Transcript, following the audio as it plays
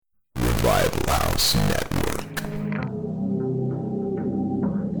Rival House Network.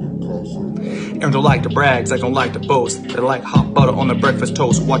 And don't like the brags, I don't like the boast. They like hot butter on the breakfast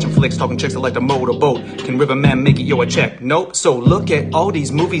toast. Watching flicks, talking chicks that like to motorboat. Can Riverman make it yo a check? Nope. So look at all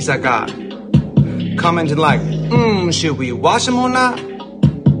these movies I got. Commenting like, should we watch them or not?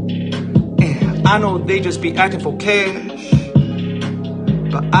 I know they just be acting for cash,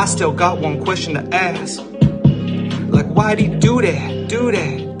 but I still got one question to ask. Like, why'd he do that, do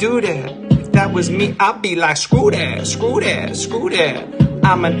that, do that? If that was me, I'd be like, screw that, screw that, screw that.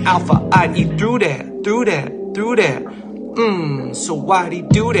 I'm an alpha, I'd eat through that, through that, through that. So why'd he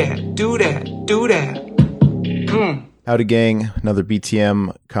do that, do that, do that? Howdy, gang. Another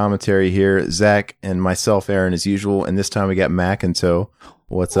BTM commentary here. Zach and myself, Aaron, as usual. And this time we got Mac in tow.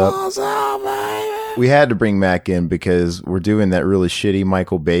 What's up? What's up, baby? We had to bring Mac in because we're doing that really shitty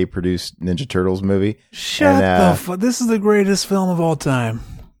Michael Bay produced Ninja Turtles movie. Shut the fuck. This is the greatest film of all time.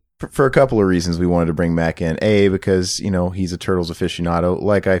 For a couple of reasons, we wanted to bring Mac in. A, because, you know, he's a Turtles aficionado,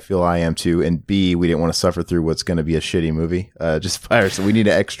 like I feel I am too. And B, we didn't want to suffer through what's going to be a shitty movie. Just fire. So we need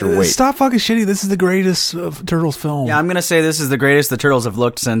an extra weight. Stop fucking shitty. This is the greatest Turtles film. Yeah, I'm going to say this is the greatest the Turtles have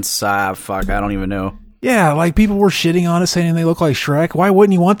looked since, I don't even know. Yeah, like people were shitting on it, saying they look like Shrek. Why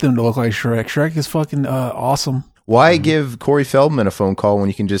wouldn't you want them to look like Shrek? Shrek is fucking awesome. Why give Corey Feldman a phone call when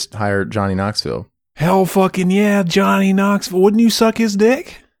you can just hire Johnny Knoxville? Hell fucking yeah, Johnny Knoxville. Wouldn't you suck his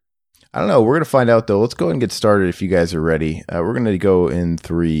dick? I don't know. We're going to find out, though. Let's go ahead and get started if you guys are ready. We're going to go in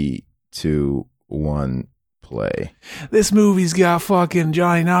 3, 2, 1, play. This movie's got fucking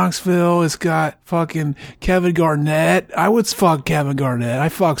Johnny Knoxville. It's got fucking Kevin Garnett. I would fuck Kevin Garnett. I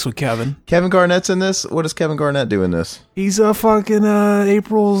fucks with Kevin. Kevin Garnett's in this? What does Kevin Garnett do in this? He's a fucking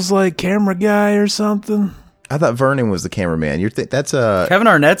April's like camera guy or something. I thought Vernon was the cameraman. That's Kevin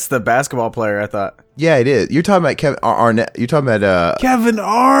Arnett's the basketball player, I thought. Yeah, it is. You're talking about Kevin Arnett. You're talking about Kevin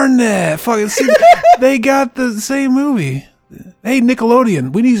Arnett. Fucking see, they got the same movie. Hey,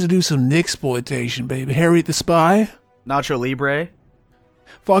 Nickelodeon, we need to do some Nicksploitation, baby. Harriet the Spy. Nacho Libre.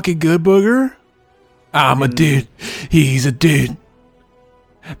 Fucking Good Booger. I'm a dude. He's a dude.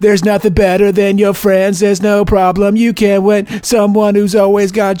 There's nothing better than your friends. There's no problem you can't win. Someone who's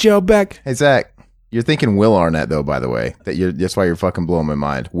always got your back. Hey, Zach. You're thinking Will Arnett, though, by the way. That's why you're fucking blowing my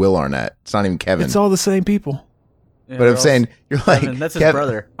mind. Will Arnett. It's not even Kevin. It's all the same people. Yeah, but I'm saying, you're like... Kevin, that's his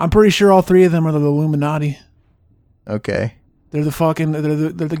brother. I'm pretty sure all three of them are the Illuminati. Okay. They're the fucking...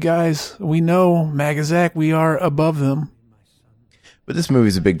 They're the guys. We know, Magazak, we are above them. But this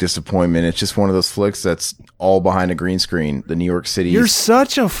movie's a big disappointment. It's just one of those flicks that's all behind a green screen. The New York City... You're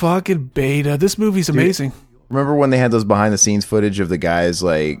such a fucking beta. This movie's amazing. Remember when they had those behind-the-scenes footage of the guys,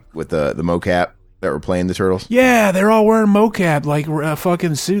 like, with the mocap? That were playing the Turtles? Yeah, they're all wearing mocap, like a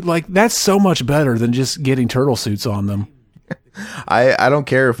fucking suit. Like, that's so much better than just getting turtle suits on them. I don't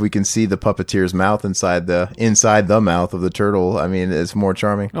care if we can see the puppeteer's mouth inside the mouth of the turtle. I mean, it's more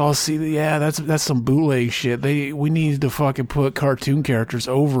charming. Oh, see, yeah, that's some bootleg shit. We need to fucking put cartoon characters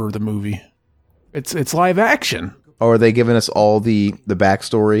over the movie. It's live action. Or are they giving us all the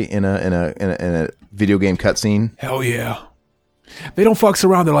backstory in a video game cutscene? Hell yeah. They don't fucks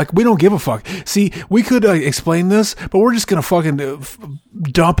around. They're like, we don't give a fuck. See, we could explain this, but we're just going to fucking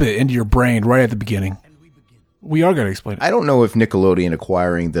dump it into your brain right at the beginning. We are going to explain it. I don't know if Nickelodeon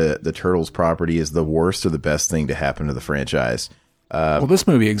acquiring the Turtles property is the worst or the best thing to happen to the franchise. Well, this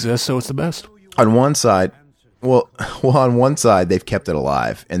movie exists, so it's the best. On one side, on one side, they've kept it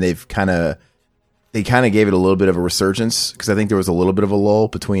alive, and they kind of gave it a little bit of a resurgence, because I think there was a little bit of a lull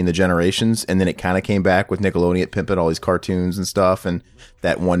between the generations, and then it kind of came back with Nickelodeon pimping all these cartoons and stuff, and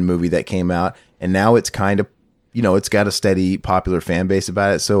that one movie that came out, and now it's kind of, you know, it's got a steady popular fan base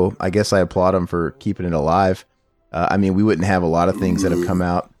about it, so I guess I applaud them for keeping it alive. I mean, we wouldn't have a lot of things that have come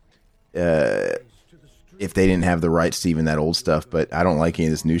out if they didn't have the rights to even that old stuff, but I don't like any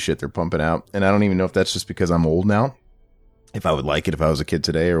of this new shit they're pumping out, and I don't even know if that's just because I'm old now. If I would like it if I was a kid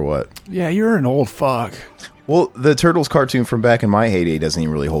today or what. Yeah, you're an old fuck. Well, the Turtles cartoon from back in my heyday doesn't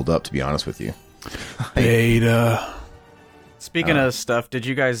even really hold up, to be honest with you. Beta. Speaking of stuff, did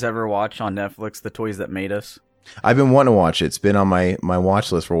you guys ever watch on Netflix The Toys That Made Us? I've been wanting to watch it. It's been on my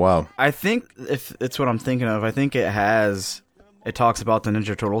watch list for a while. I think, if it's what I'm thinking of, I think it talks about the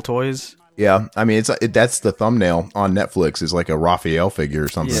Ninja Turtle toys. Yeah, I mean, that's the thumbnail on Netflix is like a Raphael figure or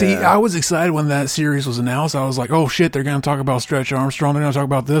something. See, I was excited when that series was announced. I was like, oh shit, they're going to talk about Stretch Armstrong. They're going to talk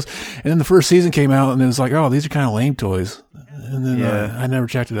about this. And then the first season came out and it was like, oh, these are kind of lame toys. And then I never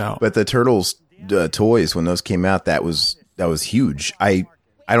checked it out. But the Turtles toys, when those came out, that was huge. I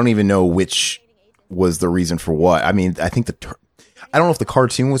don't even know which was the reason for what. I mean, I think I don't know if the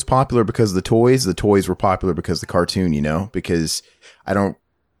cartoon was popular because of the toys. The toys were popular because of the cartoon, you know, because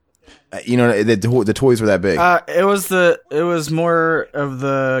You know, the toys were that big. It was more of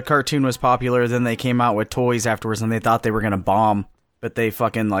the cartoon was popular, then they came out with toys afterwards, and they thought they were gonna bomb, but they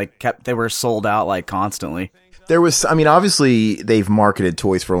fucking they were sold out like constantly. There was, I mean, obviously they've marketed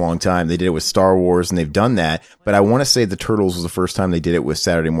toys for a long time. They did it with Star Wars, and they've done that. But I want to say the Turtles was the first time they did it with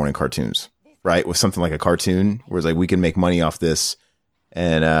Saturday morning cartoons, right? With something like a cartoon, where it's like we can make money off this.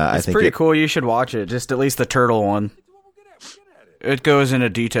 And I think it's pretty cool. You should watch it. Just at least the turtle one. It goes into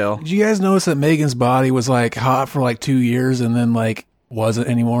detail. Did you guys notice that Megan's body was like hot for like 2 years and then like wasn't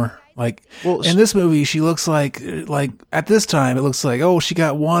anymore? Like, well, in this movie, she looks like at this time, it looks like, oh, she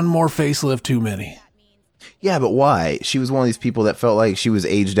got one more facelift too many. Yeah, but why? She was one of these people that felt like she was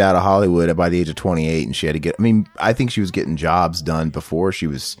aged out of Hollywood by the age of 28, and she had to get. I mean, I think she was getting jobs done before she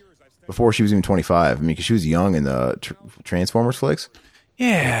was even 25. I mean, because she was young in the Transformers flicks.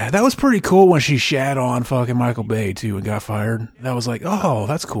 Yeah, that was pretty cool when she shat on fucking Michael Bay, too, and got fired. That was like, oh,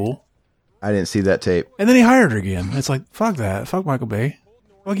 that's cool. I didn't see that tape. And then he hired her again. It's like, fuck that. Fuck Michael Bay.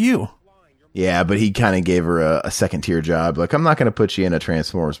 Fuck you. Yeah, but he kind of gave her a second-tier job. Like, I'm not going to put you in a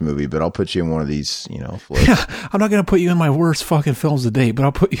Transformers movie, but I'll put you in one of these, flicks. Yeah, I'm not going to put you in my worst fucking films to date, but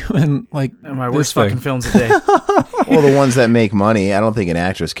I'll put you in, like, my worst fucking films to date. Well, the ones that make money. I don't think an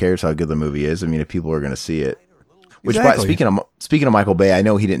actress cares how good the movie is. I mean, if people are going to see it. Which, exactly. speaking of Michael Bay, I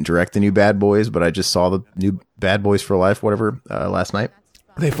know he didn't direct the new Bad Boys, but I just saw the new Bad Boys for Life, whatever, last night.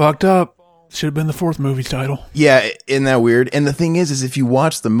 They fucked up. Should have been the fourth movie title. Yeah, isn't that weird? And the thing is if you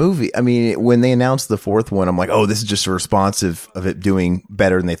watch the movie, I mean, when they announced the fourth one, I'm like, oh, this is just a response of it doing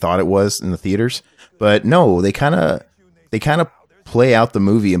better than they thought it was in the theaters. But no, they kind of play out the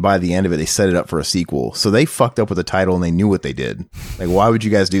movie, and by the end of it, they set it up for a sequel. So they fucked up with the title, and they knew what they did. Like, why would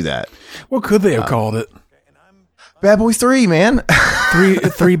you guys do that? What could they have called it? Bad Boys 3, man.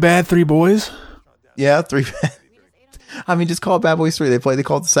 three bad, three boys? Yeah, 3 bad. I mean, just call it Bad Boys 3. They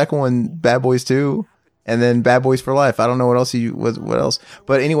called the second one Bad Boys 2, and then Bad Boys for Life. I don't know what else.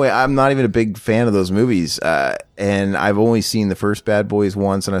 But anyway, I'm not even a big fan of those movies. And I've only seen the first Bad Boys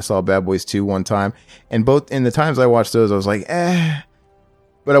once, and I saw Bad Boys 2 one time. And both in the times I watched those, I was like, eh.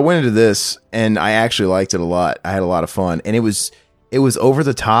 But I went into this, and I actually liked it a lot. I had a lot of fun, and it was over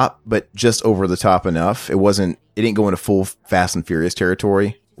the top, but just over the top enough. It didn't go into full Fast and Furious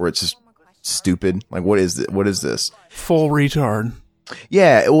territory where it's just stupid. Like, what is this? Full retard.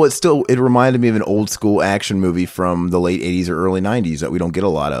 Yeah, well, it reminded me of an old school action movie from the late 80s or early 90s that we don't get a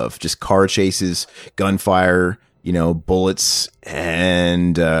lot of. Just car chases, gunfire, bullets,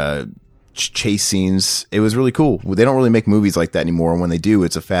 and chase scenes. It was really cool. They don't really make movies like that anymore, and when they do,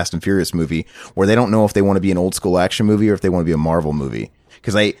 it's a Fast and Furious movie where they don't know if they want to be an old school action movie or if they want to be a Marvel movie.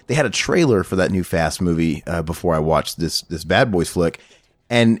 Because they had a trailer for that new Fast movie before I watched this Bad Boys flick.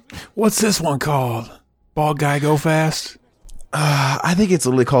 And what's this one called? Bald Guy Go Fast? I think it's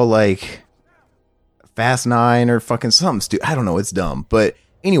literally called like Fast 9 or fucking something stupid. I don't know. It's dumb. But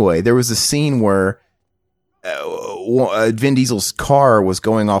anyway, there was a scene where Vin Diesel's car was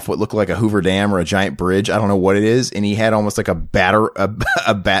going off what looked like a Hoover Dam or a giant bridge. I don't know what it is. And he had almost like a batarang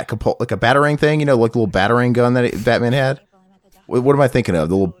thing, like the little batarang gun that Batman had. What am I thinking of?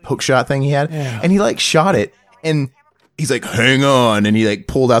 The little hook shot thing he had? Yeah. And he like shot it, and he's like, hang on. And he like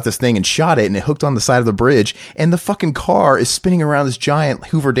pulled out this thing and shot it, and it hooked on the side of the bridge, and the fucking car is spinning around this giant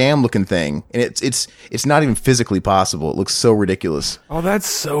Hoover Dam looking thing. And it's not even physically possible. It looks so ridiculous. Oh, that's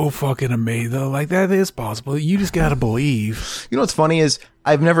so fucking amazing though. Like, that is possible. You just gotta believe. You know what's funny is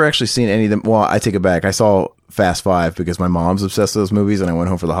I've never actually seen any of them. Well, I take it back. I saw Fast 5 because my mom's obsessed with those movies, and I went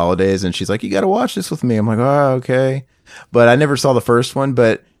home for the holidays, and she's like, you gotta watch this with me. I'm like, oh, okay. But I never saw the first one,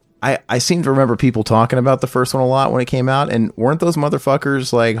 but I seem to remember people talking about the first one a lot when it came out, and weren't those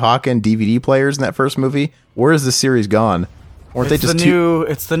motherfuckers like hawking DVD players in that first movie? Where is this series gone? Weren't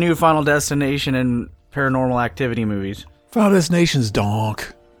it's the new Final Destination and Paranormal Activity movies. Final Destination's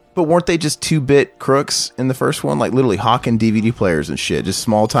donk. But weren't they just 2-bit crooks in the first one? Like literally hawking DVD players and shit, just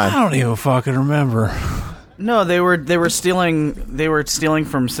small time. I don't even fucking remember. No, they were stealing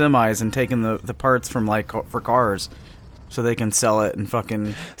from semis and taking the parts from for cars. So they can sell it and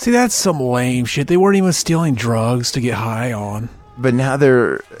fucking... See, that's some lame shit. They weren't even stealing drugs to get high on. But now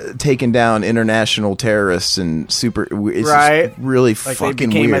they're taking down international terrorists and it's right. Just really like fucking they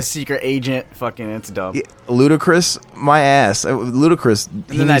became weird. a secret agent. Fucking, it's dumb. Yeah, Ludacris, my ass. Ludacris. And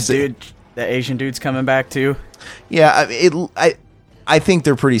then that Asian dude's coming back too. Yeah, I think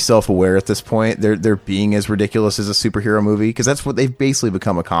they're pretty self-aware at this point. They're being as ridiculous as a superhero movie because that's what they've basically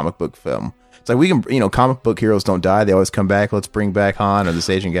become, a comic book film. It's like, we can, comic book heroes don't die. They always come back. Let's bring back Han or this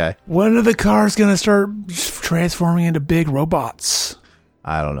Asian guy. When are the cars going to start transforming into big robots?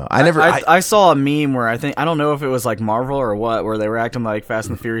 I don't know. I saw a meme where I don't know if it was like Marvel or what, where they were acting like Fast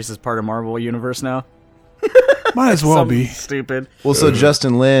and the Furious is part of Marvel universe now. Might as well be. Stupid. Well, so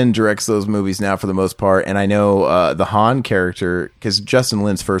Justin Lin directs those movies now for the most part, and I know the Han character, because Justin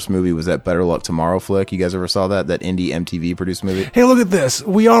Lin's first movie was that Better Luck Tomorrow flick. You guys ever saw that indie MTV produced movie? Hey, look at this.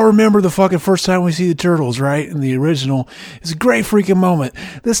 We all remember the fucking first time we see the turtles, right? In the original. It's a great freaking moment.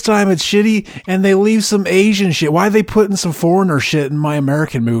 This time it's shitty, and they leave some Asian shit. Why are they putting some foreigner shit in my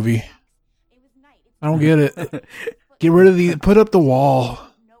American movie? I don't get it. Get rid of put up the wall.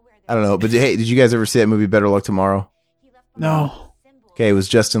 I don't know, but hey, did you guys ever see that movie Better Luck Tomorrow? No. Okay, it was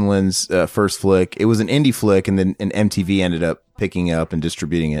Justin Lin's first flick. It was an indie flick, and then MTV ended up picking up and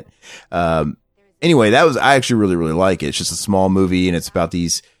distributing it. Anyway, I actually really, really like it. It's just a small movie, and it's about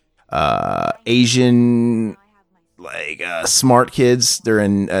these Asian smart kids. They're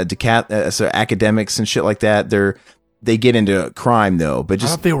in academics and shit like that. They get into crime though, but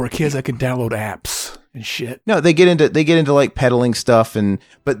just I thought they were kids that could download apps and shit. No, they get into like peddling stuff,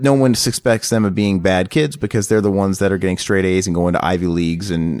 but no one suspects them of being bad kids because they're the ones that are getting straight A's and going to Ivy Leagues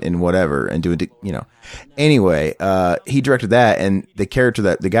and whatever and doing, Anyway, he directed that, and the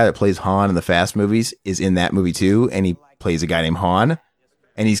guy that plays Han in the Fast movies is in that movie too, and he plays a guy named Han,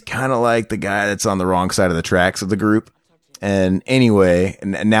 and he's kind of like the guy that's on the wrong side of the tracks of the group. And anyway,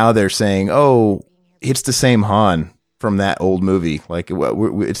 and now they're saying, oh, it's the same Han from that old movie. Like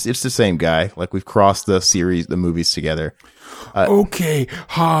it's the same guy. Like we've crossed the movies together. Okay,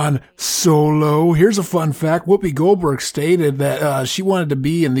 Han Solo. Here's a fun fact. Whoopi Goldberg stated that she wanted to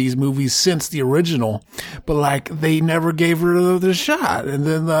be in these movies since the original, but like they never gave her the shot. And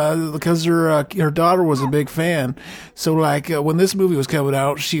then because her daughter was a big fan, so like when this movie was coming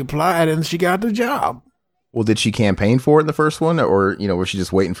out, she applied and she got the job. Well, did she campaign for it in the first one, or was she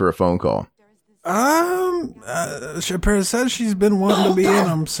just waiting for a phone call? Shapiro said she's been wanting to be in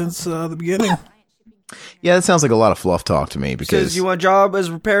them since the beginning. Yeah, that sounds like a lot of fluff talk to me. Because says you want a job as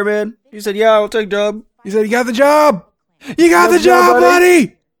a repairman? He said, "Yeah, I'll take a job." He said, "You got the job. You got the job,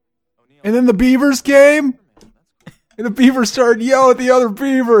 buddy." And then the beavers came, and the beaver started yelling at the other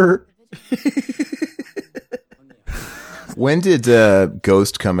beaver. When did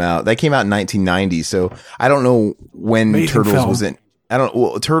Ghost come out? That came out in 1990, so I don't know when Amazing Turtles film. was in.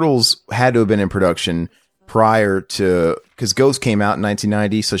 Turtles had to have been in production prior to, because Ghost came out in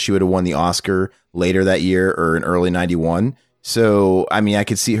 1990, so she would have won the Oscar later that year or in early 91. So, I mean, I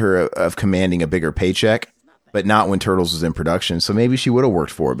could see her of commanding a bigger paycheck, but not when Turtles was in production. So maybe she would have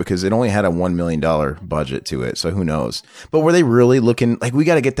worked for it because it only had a $1 million budget to it. So who knows? But were they really looking like we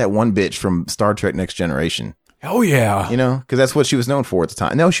got to get that one bitch from Star Trek Next Generation? Oh yeah, Because that's what she was known for at the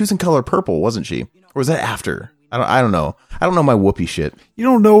time. No, she was in Color Purple, wasn't she? Or was that after? I don't know. I don't know my Whoopi shit. You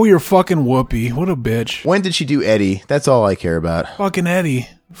don't know your fucking Whoopi. What a bitch. When did she do Eddie? That's all I care about. Fucking Eddie.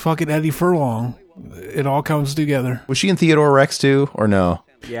 Fucking Eddie Furlong. It all comes together. Was she in Theodore Rex too, or no?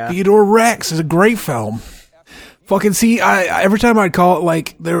 Yeah. Theodore Rex is a great film. Fucking see, I every time I'd call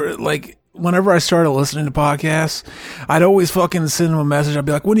it whenever I started listening to podcasts, I'd always fucking send them a message. I'd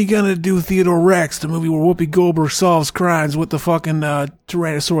be like, when are you going to do Theodore Rex, the movie where Whoopi Goldberg solves crimes with the fucking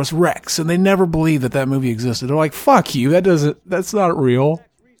Tyrannosaurus Rex? And they never believed that movie existed. They're like, fuck you, that's not real.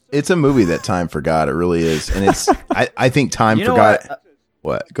 It's a movie that time forgot. It really is. And it's, I think time forgot.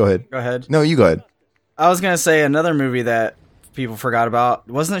 What? Go ahead. Go ahead. No, you go ahead. I was going to say another movie that people forgot about.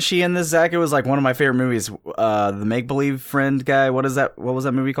 Wasn't she in this, Zach? It was like one of my favorite movies. The Make-Believe Friend guy. What was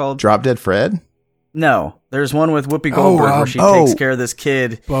that movie called? Drop Dead Fred? No. There's one with Whoopi Goldberg where she takes care of this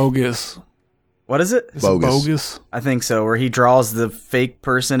kid. Bogus. What is it? Is it bogus? I think so. Where he draws the fake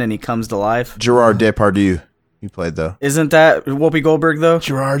person and he comes to life. Gerard Depardieu. He played though. Isn't that Whoopi Goldberg though?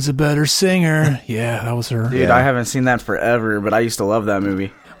 Gerard's a better singer. Yeah, that was her. Dude, Yeah. I haven't seen that forever, but I used to love that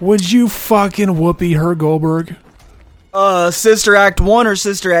movie. Would you fucking Whoopi her Goldberg? Sister Act 1 or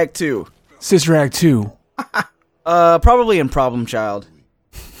Sister Act 2? Sister Act 2. Probably in Problem Child.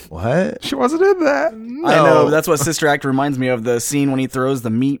 What? She wasn't in that. I know, that's what Sister Act reminds me of, the scene when he throws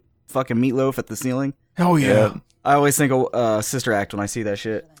the fucking meatloaf at the ceiling. Oh yeah. I always think of Sister Act when I see that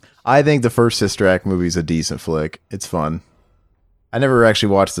shit. I think the first Sister Act movie is a decent flick. It's fun. I never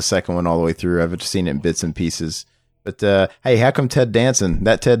actually watched the second one all the way through. I've just seen it in bits and pieces. But hey, how come Ted Danson,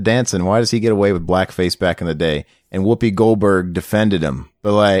 why does he get away with blackface back in the day? And Whoopi Goldberg defended him.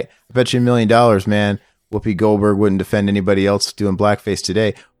 But like, I bet you $1 million, man, Whoopi Goldberg wouldn't defend anybody else doing blackface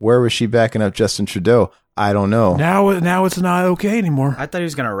today. Where was she backing up Justin Trudeau? I don't know. Now it's not okay anymore. I thought he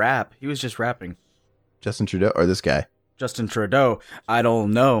was gonna rap. He was just rapping. Justin Trudeau or this guy? Justin Trudeau. I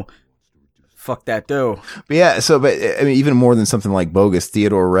don't know. Fuck that though. But yeah, but I mean, even more than something like Bogus,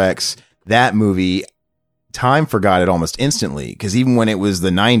 Theodore Rex, that movie, time forgot it almost instantly, because even when it was the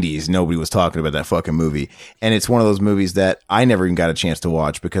 90s, nobody was talking about that fucking movie. And it's one of those movies that I never even got a chance to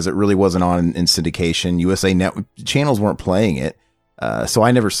watch because it really wasn't on in syndication. USA Network channels weren't playing it. So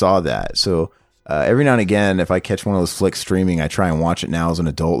I never saw that. So every now and again, if I catch one of those flicks streaming, I try and watch it now as an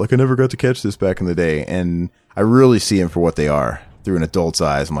adult. Like, I never got to catch this back in the day. And I really see them for what they are through an adult's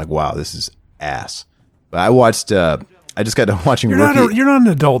eyes. I'm like, wow, this is ass. But I watched, I just got done watching Rookie. You're not an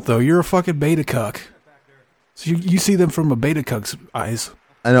adult, though. You're a fucking beta cuck. So you see them from a beta cuck's eyes.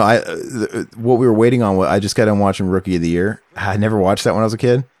 I know. What we were waiting on, I just got done watching Rookie of the Year. I never watched that when I was a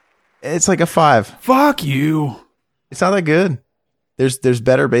kid. It's like a 5. Fuck you. It's not that good. There's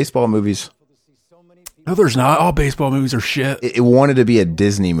better baseball movies. No, there's not. All baseball movies are shit. It wanted to be a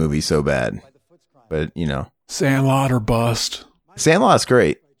Disney movie so bad. But, you know. Sandlot or bust. Sandlot's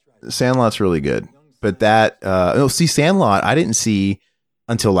great. Sandlot's really good. But that, Sandlot, I didn't see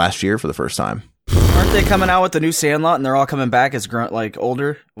until last year for the first time. Aren't they coming out with the new Sandlot and they're all coming back as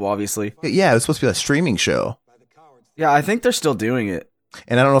older? Well, obviously. Yeah, it was supposed to be a streaming show. Yeah, I think they're still doing it.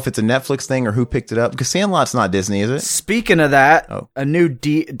 And I don't know if it's a Netflix thing or who picked it up, because Sandlot's not Disney, is it? Speaking of that, a new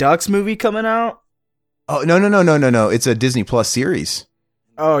Ducks movie coming out? Oh, no. It's a Disney Plus series.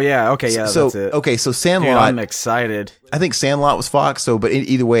 Oh, yeah. Okay, yeah, so, that's it. Okay, so Sandlot... Dude, I'm excited. I think Sandlot was Fox, but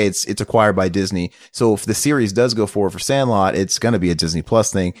either way, it's acquired by Disney. So if the series does go forward for Sandlot, it's going to be a Disney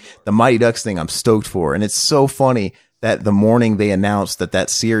Plus thing. The Mighty Ducks thing, I'm stoked for. And it's so funny that the morning they announced that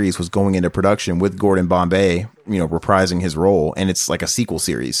series was going into production with Gordon Bombay, reprising his role, and it's like a sequel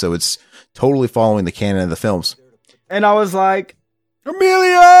series. So it's totally following the canon of the films. And I was like,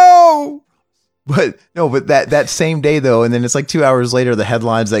 Emilio! But that same day though, and then it's like 2 hours later, the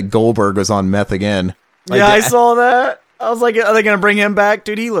headlines that Goldberg was on meth again. Like, yeah, I saw that. I was like, are they gonna bring him back,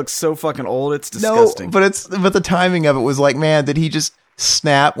 dude? He looks so fucking old. It's disgusting. No, but the timing of it was like, man, did he just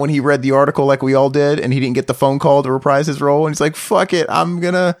snap when he read the article like we all did, and he didn't get the phone call to reprise his role, and he's like, fuck it, I'm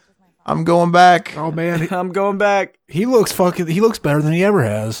going back. Oh man, I'm going back. He looks better than he ever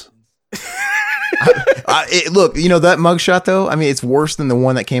has. Look, that mugshot though, I mean, it's worse than the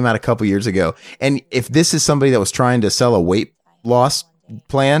one that came out a couple years ago. And if this is somebody that was trying to sell a weight loss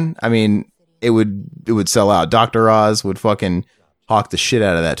plan, I mean, it would sell out. Dr. Oz would fucking hawk the shit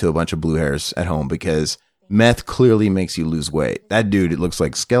out of that to a bunch of blue hairs at home, because meth clearly makes you lose weight. That dude, it looks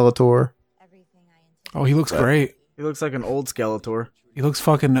like Skeletor. Oh, he looks great. He looks like an old Skeletor. He looks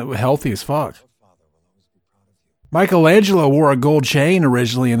fucking healthy as fuck. Michelangelo wore a gold chain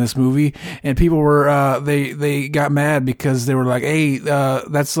originally in this movie, and people were they got mad because they were like, "Hey,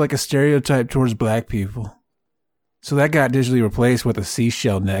 that's like a stereotype towards black people." So that got digitally replaced with a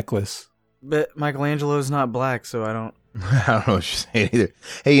seashell necklace. But Michelangelo's not black, so I don't know what you're saying either.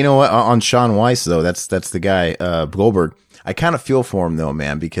 Hey, you know what? On Sean Weiss though, that's the guy, Goldberg. I kind of feel for him though,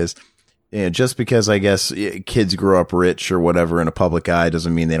 man, because just because I guess kids grow up rich or whatever in a public eye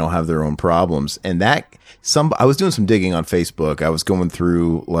doesn't mean they don't have their own problems. And I was doing some digging on Facebook. I was going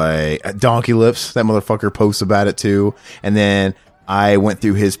through like Donkey Lips. That motherfucker posts about it too. And then I went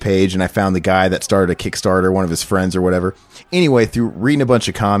through his page and I found the guy that started a Kickstarter, one of his friends or whatever. Anyway, through reading a bunch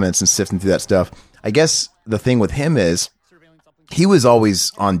of comments and sifting through that stuff, I guess the thing with him is he was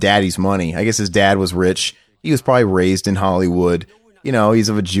always on daddy's money. I guess his dad was rich. He was probably raised in Hollywood. He's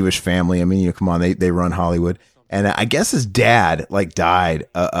of a Jewish family. I mean, come on, they run Hollywood. And I guess his dad died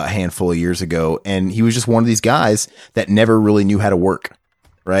a handful of years ago, and he was just one of these guys that never really knew how to work,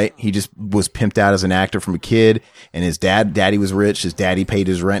 right? He just was pimped out as an actor from a kid, and his daddy was rich. His daddy paid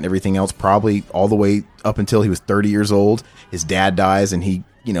his rent and everything else, probably all the way up until he was 30 years old. His dad dies, and he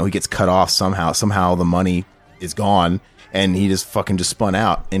gets cut off somehow. Somehow the money is gone, and he just spun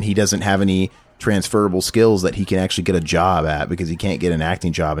out, and he doesn't have any transferable skills that he can actually get a job at because he can't get an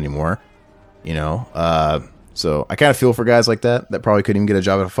acting job anymore. So I kind of feel for guys like that probably couldn't even get a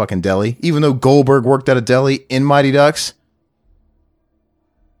job at a fucking deli, even though Goldberg worked at a deli in Mighty Ducks.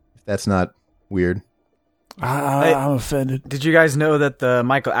 If that's not weird. I'm offended. Did you guys know that the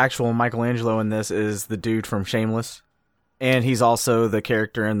actual Michelangelo in this is the dude from Shameless? And he's also the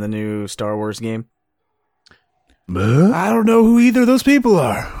character in the new Star Wars game? I don't know who either of those people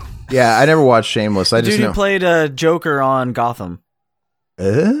are. Yeah, I never watched Shameless. I just know. Dude who played Joker on Gotham.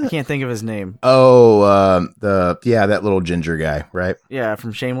 I can't think of his name. Oh, that little ginger guy, right? Yeah,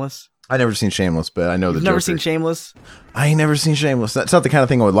 from Shameless. I never seen Shameless, but I know the Joker. Never seen Shameless? I ain't never seen Shameless. That's not the kind of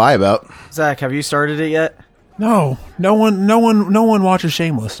thing I would lie about. Zach, have you started it yet? No one watches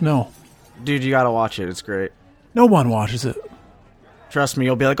Shameless. No, dude, you gotta watch it. It's great. No one watches it. Trust me,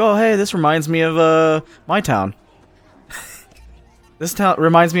 you'll be like, oh, hey, this reminds me of my town. This town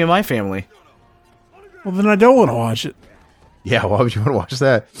reminds me of my family. Well, then I don't want to watch it. Yeah, why would you want to watch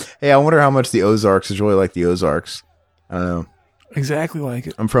that? Hey, I wonder how much the Ozarks is really like the Ozarks. I don't know. Exactly like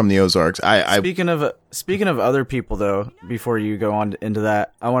it. I'm from the Ozarks. Speaking of other people, though, before you go on into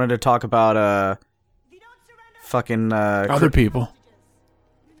that, I wanted to talk about other people.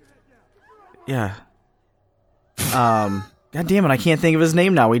 Yeah. God damn it! I can't think of his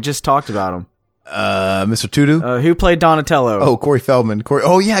name now. We just talked about him. Mr. Tudu? Who played Donatello? Oh, Corey Feldman.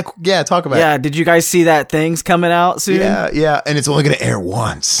 Oh, yeah, talk about it. Yeah, did you guys see that thing's coming out soon? Yeah, and it's only going to air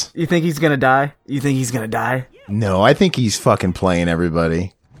once. You think he's going to die? No, I think he's fucking playing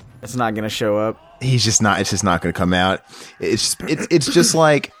everybody. It's not going to show up. He's just not, it's just not going to come out. It's just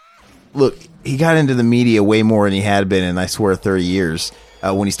like, look, he got into the media way more than he had been in, I swear, 30 years.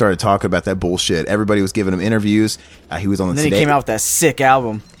 When he started talking about that bullshit, everybody was giving him interviews. He was on the Then Today. He came out with that sick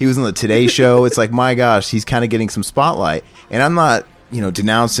album. He was on the Today Show. It's like, my gosh, he's kind of getting some spotlight. And I'm not,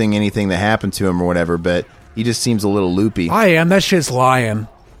 denouncing anything that happened to him or whatever, but he just seems a little loopy. I am. That shit's lying.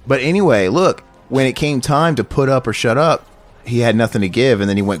 But anyway, look, when it came time to put up or shut up, he had nothing to give, and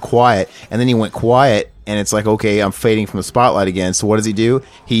then he went quiet. And it's like, okay, I'm fading from the spotlight again. So what does he do?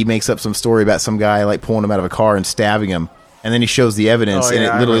 He makes up some story about some guy like pulling him out of a car and stabbing him. And then he shows the evidence, and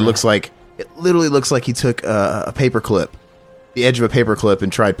it literally looks like he took a paper clip, the edge of a paper clip,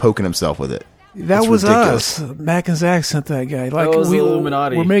 and tried poking himself with it. That was ridiculous. Us. Mac and Zach sent that guy. Like, that was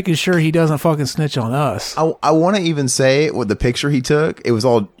Illuminati. We're making sure he doesn't fucking snitch on us. I want to even say with the picture he took, it was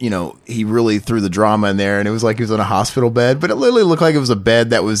all, he really threw the drama in there, and it was like he was on a hospital bed, but it literally looked like it was a bed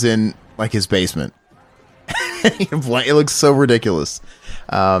that was in like his basement. It looks so ridiculous.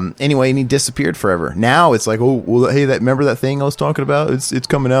 Anyway, and he disappeared forever. Now it's like, oh, well, hey, remember that thing I was talking about? It's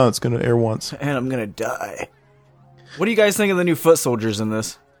coming out. It's going to air once. And I'm going to die. What do you guys think of the new foot soldiers in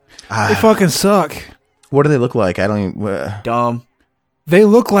this? They fucking suck. What do they look like? I don't even... Dumb. They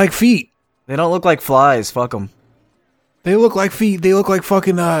look like feet. They don't look like flies. Fuck them. They look like feet. They look like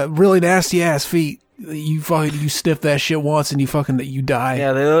fucking really nasty ass feet. You sniff that shit once and you die.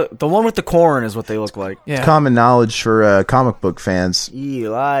 Yeah, the one with the corn is what they look like. Yeah. It's common knowledge for comic book fans. He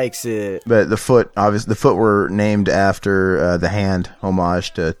likes it. But the foot were named after the hand,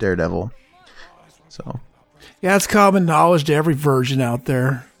 homage to Daredevil. So. Yeah, it's common knowledge to every virgin out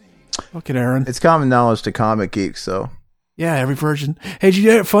there. Fucking Aaron. It's common knowledge to comic geeks, so. Yeah, every virgin. Hey, did you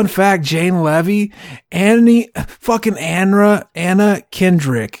get a fun fact? Jane Levy, Anna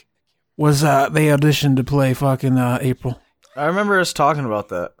Kendrick was they auditioned to play fucking April. I remember us talking about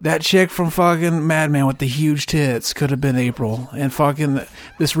that. That chick from fucking Mad Men with the huge tits could have been April, and fucking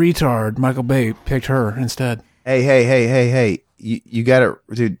this retard Michael Bay picked her instead. Hey! You got it,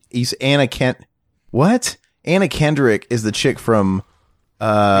 dude. He's Anna What? Anna Kendrick is the chick from.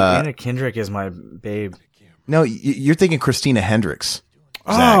 Anna Kendrick is my babe. No, you're thinking Christina Hendricks.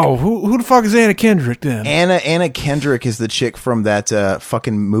 Zach. Oh, who the fuck is Anna Kendrick then? Anna Kendrick is the chick from that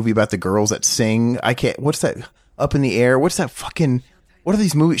fucking movie about the girls that sing. What's that? Up in the Air. What's that fucking? What are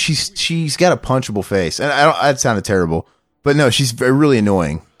these movies? She's got a punchable face, and that sounded terrible, but no, she's really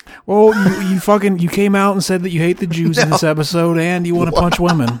annoying. Well, you came out and said that you hate the Jews in this episode, and you want to punch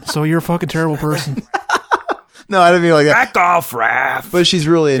women, so you're a fucking terrible person. No, I didn't mean like that. Back off, Raph. But she's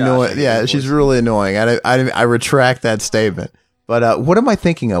really annoying. Yeah, she's really annoying. I retract that statement. But what am I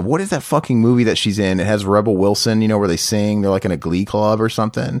thinking of? What is that fucking movie that she's in? It has Rebel Wilson, where they sing. They're like in a glee club or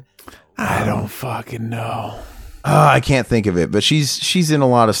something. I don't fucking know. I can't think of it. But she's in a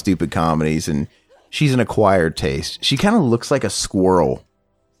lot of stupid comedies, and she's an acquired taste. She kind of looks like a squirrel,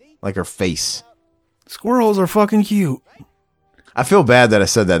 like her face. Squirrels are fucking cute. I feel bad that I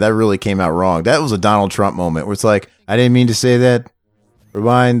said that. That really came out wrong. That was a Donald Trump moment where it's like, I didn't mean to say that.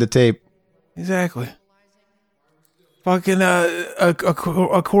 Rewind the tape. Exactly. Fucking,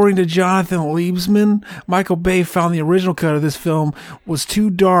 according to Jonathan Liebsman, Michael Bay found the original cut of this film was too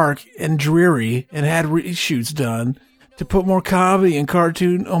dark and dreary and had reshoots done to put more comedy and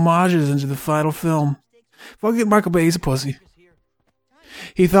cartoon homages into the final film. Fucking Michael Bay's a pussy.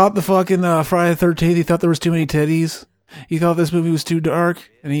 He thought the fucking Friday the 13th, he thought there was too many titties. He thought this movie was too dark,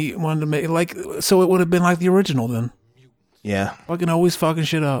 and he wanted to make so it would have been like the original then. Yeah. Fucking always fucking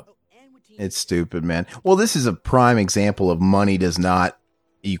shit up. It's stupid, man. Well, this is a prime example of money does not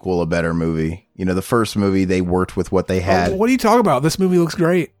equal a better movie. The first movie, they worked with what they had. What are you talking about? This movie looks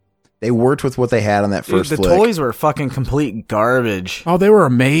great. They worked with what they had on that first the flick. toys were fucking complete garbage. Oh, they were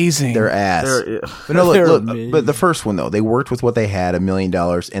amazing. They're ass. But no, look, but the first one, though, they worked with what they had, $1 million,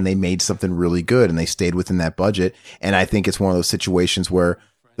 and they made something really good, and they stayed within that budget. And I think it's one of those situations where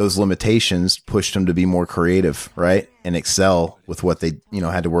those limitations pushed them to be more creative, right? And excel with what they,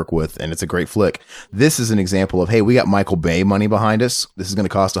 had to work with. And it's a great flick. This is an example of, hey, we got Michael Bay money behind us. This is going to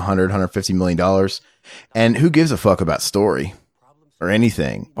cost $150 million. And who gives a fuck about story or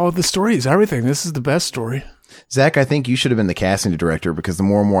anything? Oh, the story is everything. This is the best story. Zach, I think you should have been the casting director, because the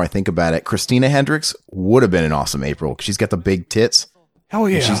more and more I think about it, Christina Hendricks would have been an awesome April. She's got the big tits. Hell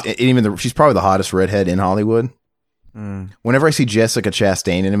yeah. She's probably the hottest redhead in Hollywood. Whenever I see Jessica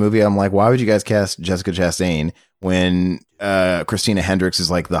Chastain in a movie, I'm like, why would you guys cast Jessica Chastain when Christina Hendricks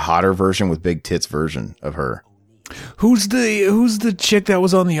is like the hotter version with big tits version of her? Who's the chick that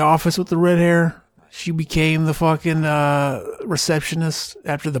was on The Office with the red hair? She became the fucking receptionist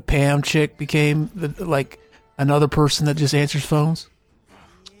after the Pam chick became another person that just answers phones.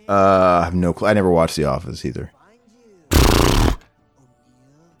 I have no clue. I never watched The Office either.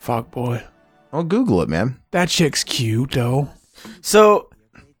 Fuck boy. I'll Google it, man. That chick's cute though. So,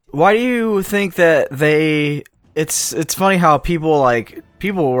 why do you think that it's funny how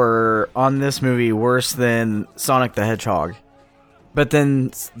people were on this movie worse than Sonic the Hedgehog, but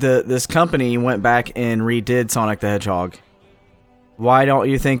then this company went back and redid Sonic the Hedgehog. Why don't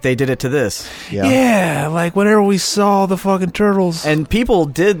you think they did it to this? Yeah, like whenever we saw the fucking turtles, and people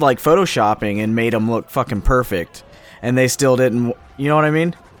did like photoshopping and made them look fucking perfect, and they still didn't. You know what I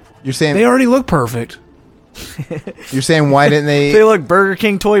mean? You're saying they already look perfect. You're saying why didn't they? They look Burger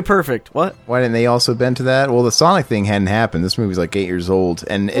King toy perfect. What? Why didn't they also bend to that? Well, the Sonic thing hadn't happened. This movie's like 8 years old,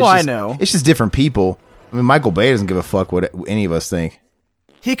 and I know it's just different people. I mean, Michael Bay doesn't give a fuck what any of us think.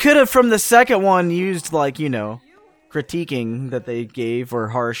 He could have, from the second one, used critiquing that they gave or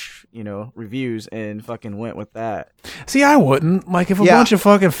harsh, reviews, and fucking went with that. See, I wouldn't. Like, if a bunch of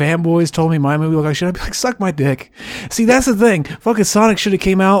fucking fanboys told me my movie looked like shit, I'd be like, suck my dick. See, that's the thing. Fucking Sonic should have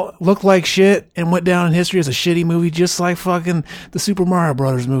came out, looked like shit, and went down in history as a shitty movie, just like fucking the Super Mario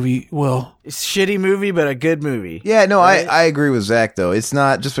Brothers movie will. It's a shitty movie, but a good movie. Yeah, no, right? I agree with Zach, though. It's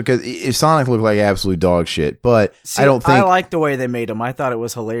not just because Sonic looked like absolute dog shit, but See, I don't think... I like the way they made him. I thought it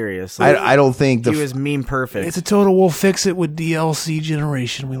was hilarious. I don't think... He was meme perfect. It's a total we'll fix it with DLC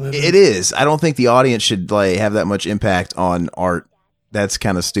generation we live in. It is. I don't think the audience should have that much impact on art. That's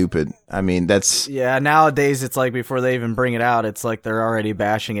kind of stupid. I mean, that's... Yeah, nowadays it's like before they even bring it out, it's like they're already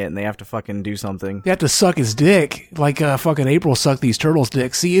bashing it and they have to fucking do something. They have to suck his dick, like fucking April sucked these turtles'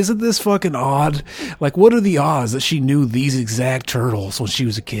 dicks. See, isn't this fucking odd? Like, what are the odds that she knew these exact turtles when she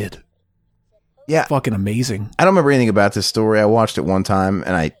was a kid? Yeah. Fucking amazing. I don't remember anything about this story. I watched it one time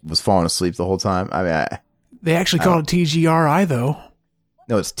and I was falling asleep the whole time. I mean, they actually call it TGRI, though.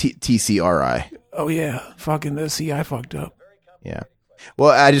 No, it's TCRI. Oh, yeah. Fucking, see, I fucked up. Yeah.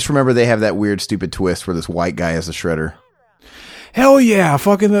 Well, I just remember they have that weird, stupid twist where this white guy is the Shredder. Hell yeah,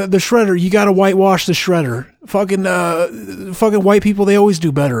 fucking the Shredder. You gotta whitewash the Shredder. Fucking white people, they always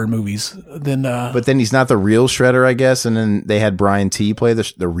do better in movies than... But then he's not the real Shredder, I guess, and then they had Brian T. play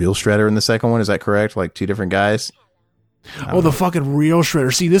the real Shredder in the second one. Is that correct? Like two different guys? The fucking real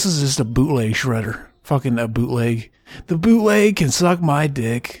Shredder. See, this is just a bootleg Shredder. Fucking a bootleg. The bootleg can suck my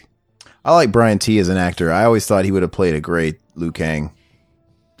dick. I like Brian T. as an actor. I always thought he would have played a great Liu Kang.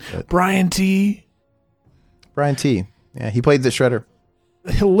 Brian T. Yeah, he played the Shredder.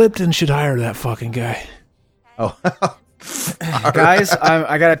 Lipton should hire that fucking guy. Oh. Guys,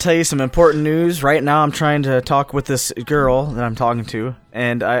 I gotta tell you some important news. Right now I'm trying to talk with this girl that I'm talking to,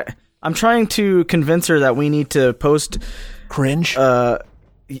 and I'm trying to convince her that we need to post... Cringe?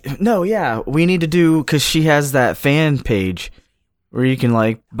 No, yeah. We need to do... Because she has that fan page where you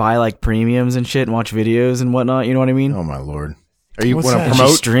can buy premiums and shit and watch videos and whatnot. You know what I mean? Oh, my Lord. Are you want to promote?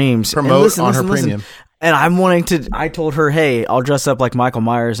 She streams. Promote on her premium. And I'm wanting to. I told her, "Hey, I'll dress up like Michael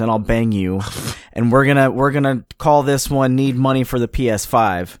Myers and I'll bang you, and we're gonna call this one "Need Money for the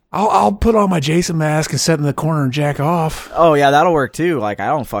PS5." I'll put on my Jason mask and sit in the corner and jack off. Oh yeah, that'll work too. I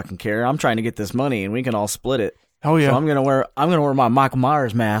don't fucking care. I'm trying to get this money, and we can all split it. Oh yeah. So I'm gonna wear my Michael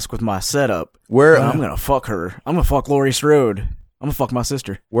Myers mask with my setup. I'm gonna fuck her. I'm gonna fuck Laurie Strode. I'm gonna fuck my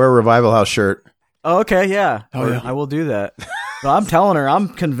sister. Wear a Revival House shirt. Oh, okay, yeah. Oh yeah. I will do that. But I'm telling her, I'm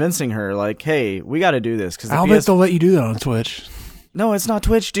convincing her, hey, we got to do this. I'll bet they'll let you do that on Twitch. No, it's not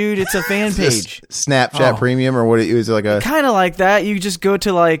Twitch, dude. It's a fan page. Snapchat Premium, or what? Is it like a kind of like that? You just go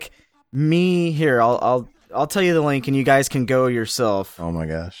to me here. I'll tell you the link, and you guys can go yourself. Oh my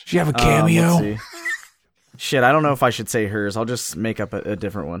gosh! Do you have a cameo? Let's see. Shit, I don't know if I should say hers. I'll just make up a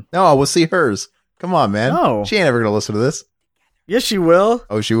different one. No, we'll see hers. Come on, man. No, she ain't ever gonna listen to this. Yes, she will.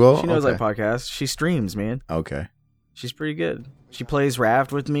 Oh, she will. She knows I podcast. She streams, man. Okay. She's pretty good. She plays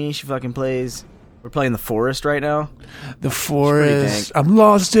Raft with me. She fucking plays We're playing the forest right now. The forest. I'm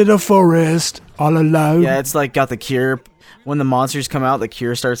lost in a forest, all alone. Yeah, it's like got the Cure. When the monsters come out, the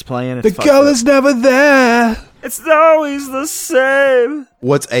Cure starts playing. It's The girl is never there. It's always the same.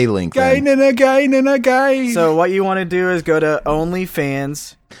 What's a link? Again Then? and again and again. So what you want to do is go to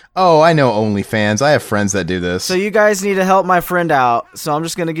OnlyFans. Oh, I know OnlyFans. I have friends that do this. So you guys need to help my friend out. So I'm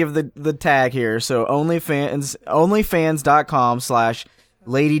just going to give the tag here. So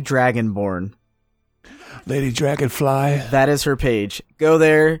onlyfans.com/Lady Dragonborn. Lady Dragonfly. That is her page. Go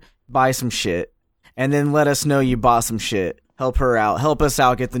there, buy some shit, and then let us know you bought some shit. Help her out. Help us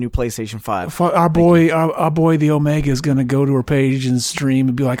out. Get the new PlayStation 5. Our boy, the Omega, is gonna go to her page and stream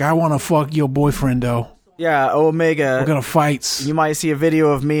and be like, "I want to fuck your boyfriend, though. Yeah, Omega. We're gonna fight." You might see a video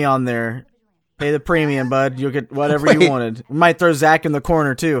of me on there. Pay the premium, bud. You'll get whatever you wanted. We might throw Zach in the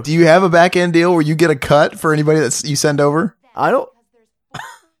corner too. Do you have a back end deal where you get a cut for anybody that you send over? I don't.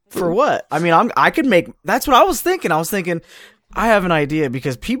 For what? I mean, I could make. That's what I was thinking. I was thinking, I have an idea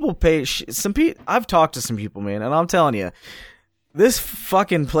because people pay. Some people. I've talked to some people, man, and I'm telling you, this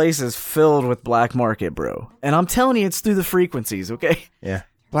fucking place is filled with black market, bro. And I'm telling you, it's through the frequencies. Okay. Yeah.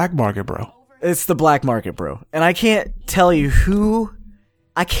 Black market, bro. It's the black market, bro. And I can't tell you who.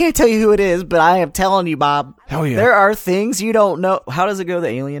 I can't tell you who it is, but I am telling you, Bob. Hell yeah. There are things you don't know. How does it go? The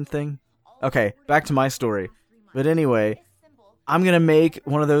alien thing. Okay, back to my story. But anyway. I'm going to make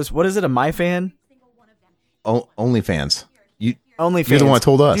one of those. What is it? A MyFan? OnlyFans. OnlyFans. You're the one that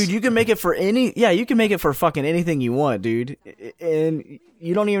told us. Dude, you can make it for any. Yeah, you can make it for fucking anything you want, dude. And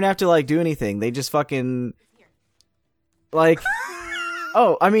you don't even have to, like, do anything. They just fucking. Like.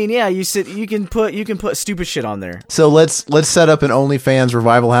 Oh, I mean, yeah, you can put stupid shit on there. So let's set up an OnlyFans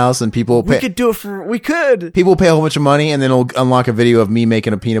revival house and people pay. We could. People pay a whole bunch of money and then it'll unlock a video of me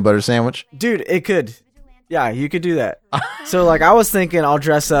making a peanut butter sandwich. Dude, it could. Yeah, you could do that. So, like, I was thinking I'll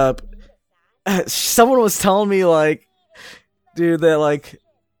dress up. Someone was telling me, like, dude, that, like,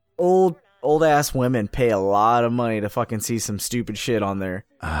 old ass women pay a lot of money to fucking see some stupid shit on there.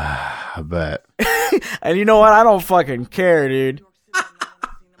 I bet. And you know what? I don't fucking care, dude.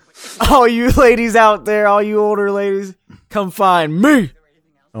 All you ladies out there, all you older ladies, come find me.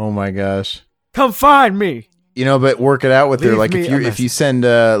 Oh my gosh. Come find me. You know, but work it out with her. Leave Like me if you send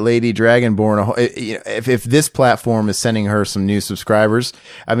Lady Dragonborn, if this platform is sending her some new subscribers,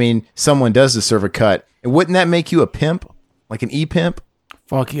 I mean, someone does deserve a cut. And wouldn't that make you a pimp, like an e-pimp?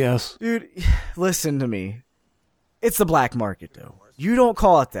 Fuck yes, dude. Listen to me. It's the black market, though. You don't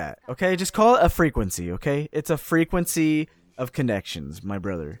call it that, okay? Just call it a frequency, okay? It's a frequency of connections, my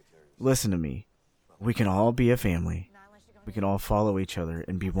brother. Listen to me. We can all be a family. We can all follow each other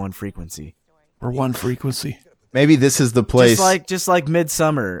and be one frequency. We're one frequency. Maybe this is the place. Just like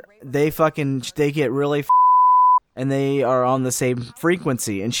Midsummer, they get really and they are on the same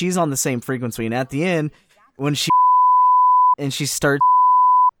frequency, and she's on the same frequency. And at the end, when she starts,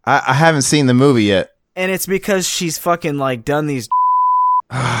 I haven't seen the movie yet, and it's because she's fucking like done these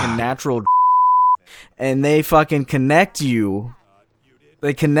natural, and they fucking connect you.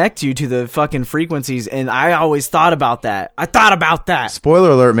 They connect you to the fucking frequencies, and I always thought about that.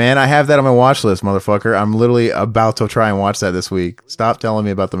 Spoiler alert, man. I have that on my watch list, motherfucker. I'm literally about to try and watch that this week. Stop telling me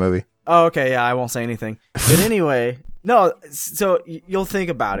about the movie. Oh, okay, yeah, I won't say anything. But anyway, no, so you'll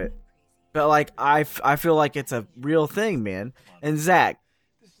think about it. But, like, I feel like it's a real thing, man. And Zach,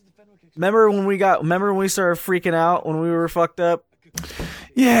 remember when we started freaking out when we were fucked up?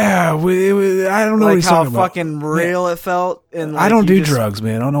 Yeah, I don't know what he's talking about. How fucking real it felt. And like, I don't do drugs,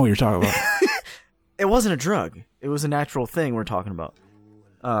 man. I don't know what you're talking about. It wasn't a drug. It was a natural thing we're talking about.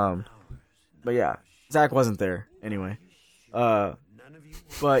 But yeah, Zach wasn't there anyway.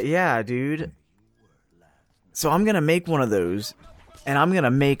 But yeah, dude. So I'm gonna make one of those, and I'm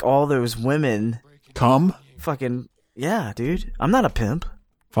gonna make all those women come. Fucking yeah, dude. I'm not a pimp.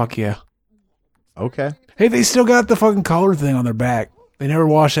 Fuck yeah. Okay. Hey, they still got the fucking collar thing on their back. They never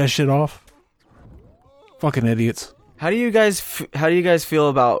wash that shit off. Fucking idiots. How do you guys feel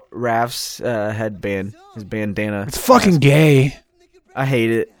about Raph's headband, his bandana? It's fucking gay. I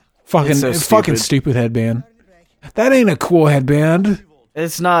hate it. Fucking fucking stupid headband. That ain't a cool headband.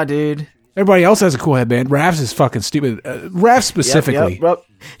 It's not, dude. Everybody else has a cool headband. Raph's is fucking stupid. Raph specifically. Yep.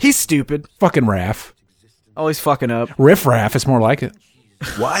 He's stupid. Fucking Raph. Always fucking up. Riff Raff. It's more like it.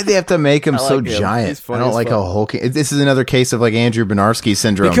 Why'd they have to make him so giant? I don't like how hulking. This is another case of like Andrew Bernarski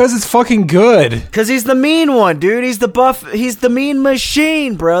syndrome. Because it's fucking good. Because he's the mean one, dude. He's the buff. He's the mean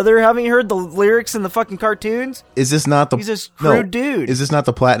machine, brother. Haven't you heard the lyrics in the fucking cartoons? Is this not the? He's a crude dude. Is this not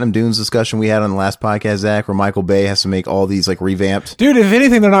the Platinum Dunes discussion we had on the last podcast, Zach, where Michael Bay has to make all these like revamped? Dude, if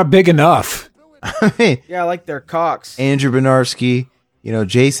anything, they're not big enough. I mean, yeah, like their cocks. Andrew Bernarski. You know,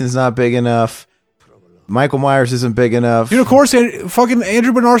 Jason's not big enough. Michael Myers isn't big enough. Dude, of course, fucking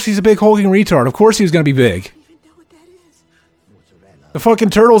Andrew Bernarski's a big hulking retard. Of course he was going to be big. The fucking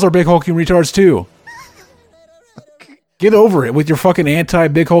turtles are big hulking retards, too. Get over it with your fucking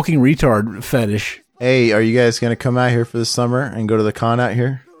anti-big hulking retard fetish. Hey, are you guys going to come out here for the summer and go to the con out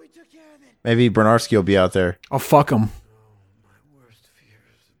here? Maybe Bernarski will be out there. I'll fuck him.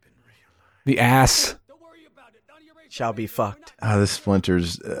 The ass. Shall be fucked. This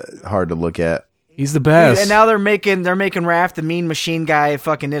Splinter's hard to look at. He's the best. Dude, and now they're making Raph the mean machine guy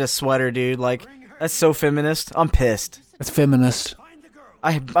fucking knit a sweater, dude. Like, that's so feminist. I'm pissed. That's feminist.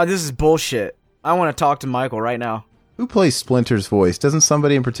 This is bullshit. I want to talk to Michael right now. Who plays Splinter's voice? Doesn't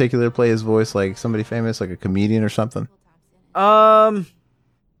somebody in particular play his voice, like somebody famous, like a comedian or something? What's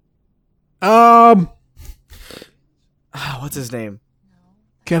his name?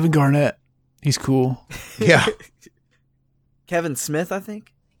 Kevin Garnett. He's cool. Yeah. Kevin Smith, I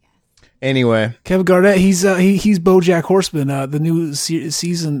think. Anyway, Kevin Garnett. He's BoJack Horseman. The new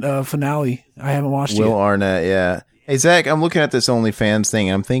season finale. I haven't watched it. Will Arnett. Yeah. Hey Zach, I'm looking at this OnlyFans thing,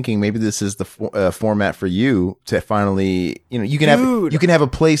 and I'm thinking maybe this is the format for you to finally, you can have a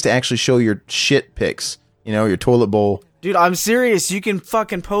place to actually show your shit pics. Your toilet bowl. Dude, I'm serious. You can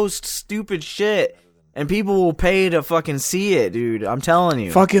fucking post stupid shit, and people will pay to fucking see it, dude. I'm telling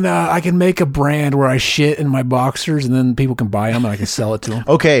you. Fucking, I can make a brand where I shit in my boxers, and then people can buy them, and I can sell it to them.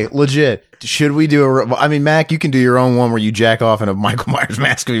 Okay, legit. Should we do Mac, you can do your own one where you jack off in a Michael Myers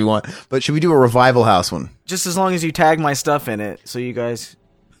mask if you want, but should we do a Revival House one? Just as long as you tag my stuff in it, so you guys...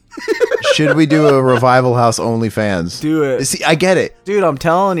 Should we do a Revival House OnlyFans? Do it. See, I get it. Dude, I'm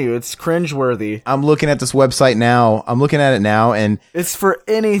telling you, it's cringeworthy. I'm looking at this website now. I'm looking at it now, and... It's for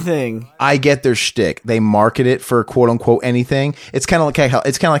anything. I get their shtick. They market it for quote-unquote anything. It's kind of like how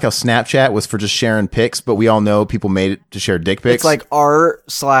Snapchat was for just sharing pics, but we all know people made it to share dick pics. It's like art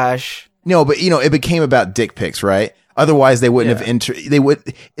 / No, but it became about dick pics, right? Otherwise, they wouldn't have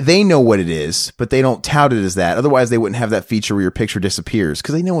they know what it is, but they don't tout it as that. Otherwise, they wouldn't have that feature where your picture disappears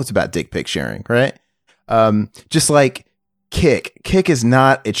because they know it's about dick pic sharing, right? Just like Kik. Kik is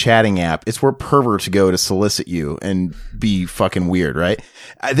not a chatting app. It's where perverts go to solicit you and be fucking weird, right?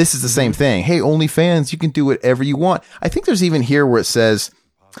 This is the same thing. Hey, OnlyFans, you can do whatever you want. I think there's even here where it says,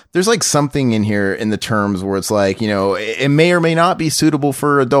 there's like something in here in the terms where it's like, it may or may not be suitable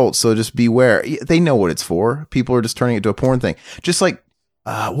for adults, so just beware. They know what it's for. People are just turning it to a porn thing. Just like,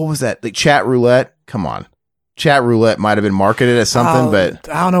 what was that? Like chat roulette? Come on. Chat roulette might have been marketed as something, but...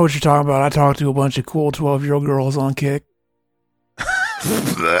 I don't know what you're talking about. I talked to a bunch of cool 12-year-old girls on Kik.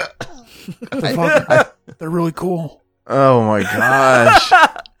 They're really cool. Oh my gosh.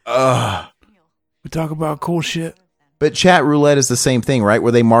 We talk about cool shit. But chat roulette is the same thing, right?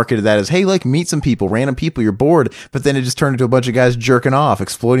 Where they marketed that as, hey, like, meet some people, random people, you're bored. But then it just turned into a bunch of guys jerking off,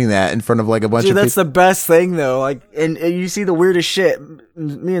 exploiting that in front of like a bunch of people. That's the best thing, though. Like, and you see the weirdest shit.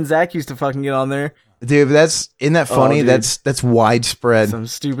 Me and Zach used to fucking get on there. Dude, isn't that funny? That's widespread. Some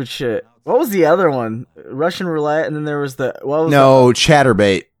stupid shit. What was the other one? Russian roulette, and then there was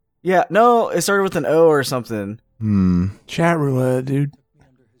Chatterbait. Yeah, no, it started with an O or something. Chat roulette, dude.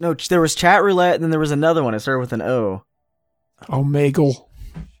 No, there was chat roulette, and then there was another one. It started with an O. Omegle.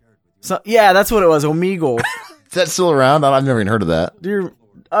 So yeah, that's what it was. Omegle. Is that still around? I've never even heard of that. Dude,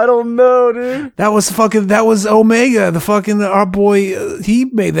 I don't know, dude. That was Omega. The fucking our boy. He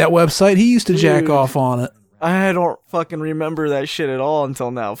made that website. He used to jack off on it. I don't fucking remember that shit at all until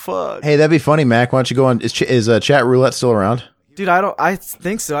now. Fuck. Hey, that'd be funny, Mac. Why don't you go on? Is chat roulette still around? Dude, I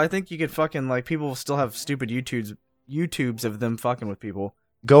think so. I think you could fucking like people still have stupid YouTubes of them fucking with people.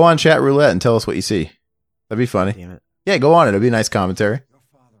 Go on chat roulette and tell us what you see. That'd be funny. Damn it. Yeah, go on it. It'd be a nice commentary.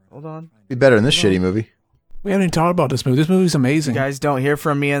 Hold on. Be better than this shitty movie. We haven't even talked about this movie. This movie's amazing. You guys don't hear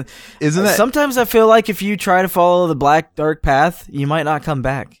from me. And isn't that... Sometimes I feel like if you try to follow the black dark path, you might not come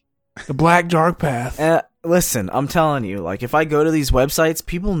back. The black dark path. Listen, I'm telling you, like if I go to these websites,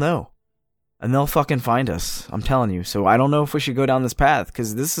 people know. And they'll fucking find us. I'm telling you. So I don't know if we should go down this path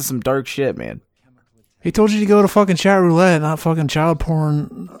because this is some dark shit, man. He told you to go to fucking chat roulette, not fucking child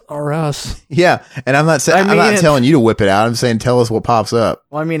porn RS. Yeah, and I'm not saying I'm not telling you to whip it out. I'm saying tell us what pops up.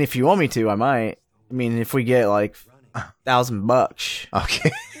 Well, I mean, if you want me to, I might. I mean, if we get like $1,000,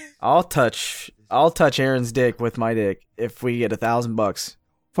 okay, I'll touch Aaron's dick with my dick if we get $1,000.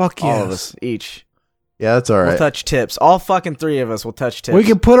 Fuck yeah, all of us each. Yeah, that's all right. We'll touch tips. All fucking three of us will touch tips. We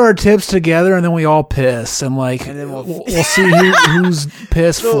can put our tips together and then we all piss and then we'll see whose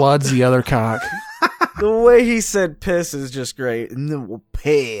piss floods the other cock. The way he said piss is just great. And then we'll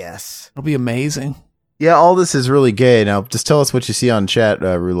piss. It'll be amazing. Yeah, all this is really gay. Now, just tell us what you see on chat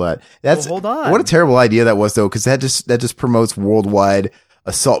roulette. That's hold on. What a terrible idea that was, though, because that just promotes worldwide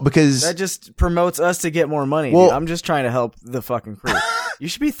assault because That just promotes us to get more money. Well- dude. I'm just trying to help the fucking crew. You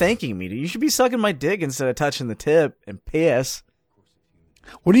should be thanking me, dude. You should be sucking my dick instead of touching the tip and piss.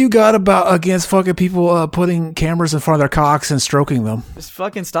 What do you got against fucking people putting cameras in front of their cocks and stroking them? Just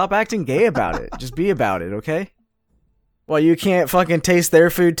fucking stop acting gay about it. Just be about it, okay? Well, you can't fucking taste their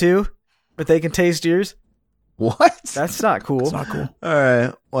food too, but they can taste yours? what? That's not cool. It's not cool. All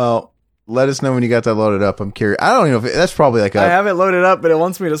right. Well, let us know when you got that loaded up. I'm curious. I don't even know if that's probably like I a. have it loaded up, but it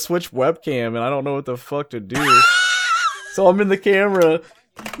wants me to switch webcam, and I don't know what the fuck to do. So I'm in the camera.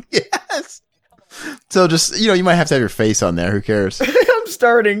 Yes. So just you might have to have your face on there. Who cares? I'm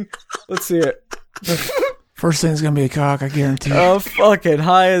starting. Let's see it. First thing's gonna be a cock, I guarantee. Oh, fucking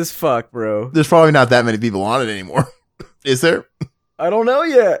high as fuck, bro. There's probably not that many people on it anymore. Is there? I don't know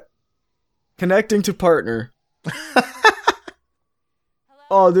yet. Connecting to partner.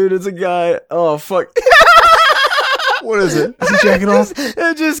 Oh, dude, it's a guy. Oh, fuck. What is it? Is he jacking off?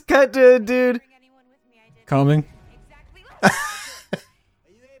 It just cut to a dude. Coming.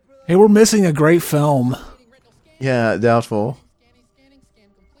 Hey, we're missing a great film. Yeah, doubtful.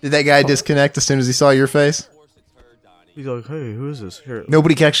 Did that guy disconnect as soon as he saw your face? He's like, hey, who is this? Here,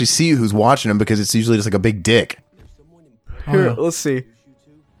 Nobody can actually see who's watching him because it's usually just like a big dick. here, let's see.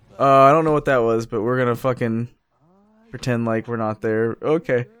 I don't know what that was, but we're gonna fucking pretend like we're not there.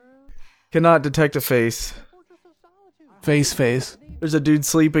 Okay. Cannot detect a face. Face. There's a dude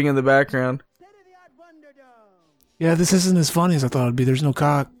sleeping in the background. Yeah, this isn't as funny as I thought it'd be. There's no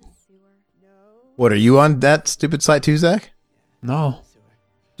cock. What, are you on that stupid site too, Zach? No.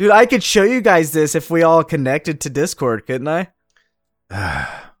 Dude, I could show you guys this if we all connected to Discord, couldn't I?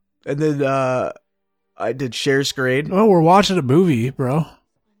 And then I did share screen. Oh, we're watching a movie, bro.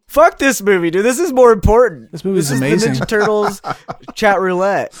 Fuck this movie, dude. This is more important. This movie's is amazing. The Ninja Turtles chat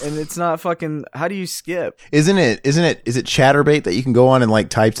roulette, and it's not fucking. How do you skip? Is it Chatterbait that you can go on and like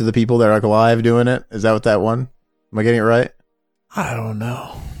type to the people that are like live doing it? Is that what that one? Am I getting it right? I don't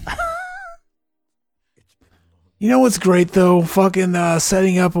know. You know what's great though? Fucking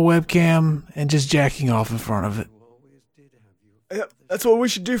setting up a webcam and just jacking off in front of it. Yep, that's what we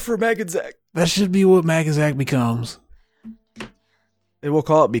should do for Mac and Zach. That should be what Mac and Zach becomes. We'll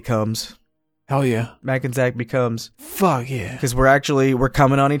call it Becomes. Hell yeah. Mac and Zach Becomes. Fuck yeah. Because we're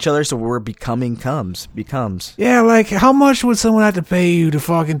coming on each other, so we're becoming Becomes. Yeah, like how much would someone have to pay you to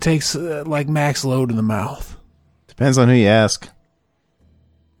fucking take like max load in the mouth? Depends on who you ask.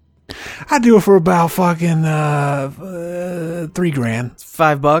 I'd do it for about fucking $3,000. $5.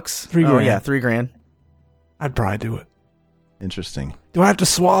 $3,000. Oh, yeah, $3,000. I'd probably do it. Interesting. Do I have to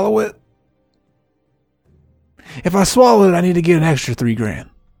swallow it? If I swallow it, I need to get an extra $3,000.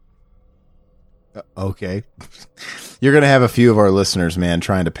 Okay. You're going to have a few of our listeners, man,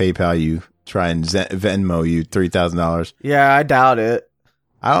 trying to PayPal you, try and Venmo you $3,000. Yeah, I doubt it.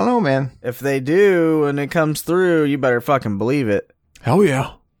 I don't know, man. If they do and it comes through, you better fucking believe it. Hell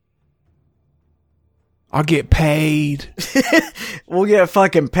yeah. I'll get paid. We'll get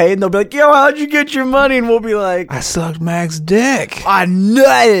fucking paid, and they'll be like, yo, how'd you get your money? And we'll be like, I sucked Mac's dick. I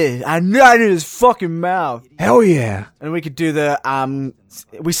nutted in his fucking mouth. Hell yeah. And we could do the,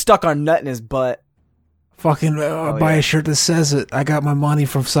 we stuck our nut in his butt. Fucking buy a shirt that says it. I got my money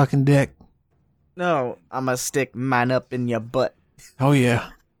from sucking dick. No, I'm gonna stick mine up in your butt. Oh yeah.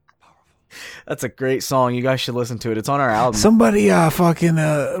 That's a great song. You guys should listen to it. It's on our album. Somebody fucking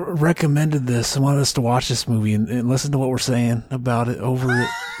recommended this and wanted us to watch this movie and listen to what we're saying about it over it.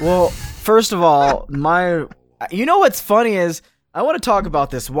 Well, first of all, you know what's funny is I want to talk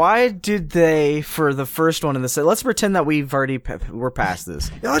about this. Why did they, for the first one in the set, let's pretend that we're past this.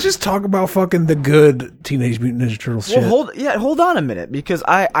 Yeah, let's just talk about fucking the good Teenage Mutant Ninja Turtles shit. Well, hold on a minute, because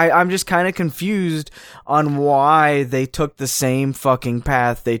I'm just kind of confused on why they took the same fucking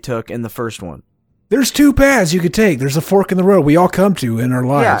path they took in the first one. There's two paths you could take. There's a fork in the road we all come to in our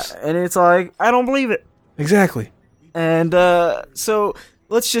lives. Yeah, and it's like, I don't believe it. Exactly. And so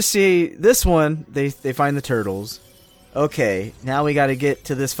let's just see this one. They find the turtles. Okay, now we got to get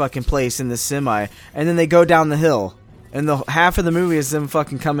to this fucking place in this semi, and then they go down the hill, and the half of the movie is them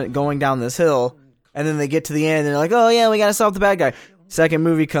fucking going down this hill, and then they get to the end, and they're like, oh yeah, we got to stop the bad guy. Second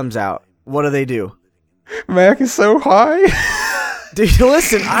movie comes out. What do? Mac is so high. Dude,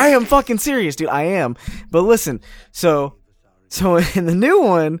 listen, I am fucking serious, dude. I am. But listen, so in the new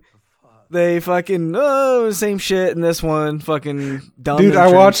one, they fucking same shit in this one, fucking dumb. Dude, I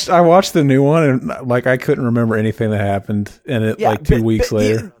watched the new one and like I couldn't remember anything that happened in it like 2 weeks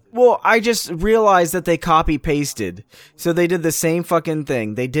later. Well, I just realized that they copy pasted. So they did the same fucking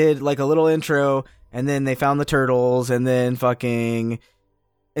thing. They did like a little intro and then they found the turtles and then fucking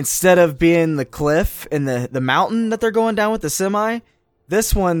instead of being the cliff and the mountain that they're going down with the semi,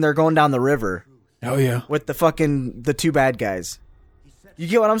 This one, they're going down the river Oh yeah. with the two bad guys. You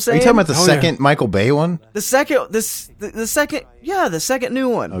get what I'm Are saying? you talking about the Oh, second Michael Bay one? the second new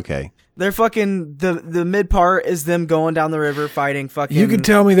one. Okay. They're fucking the mid part is them going down the river fighting fucking. You could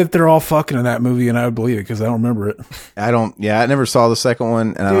tell me that they're all fucking in that movie, and I would believe it because I don't remember it. I never saw the second one,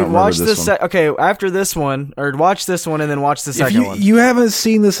 and I don't Dude, remember watch this the one. okay after this one, or watch this one and then watch the If second one. you haven't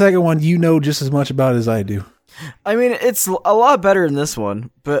seen the second one, you know just as much about it as I do. I mean, it's a lot better than this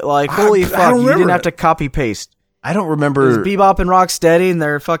one, but like, I holy don't fuck, you remember didn't have it. to copy paste. I don't It was remember. Bebop and Rocksteady, and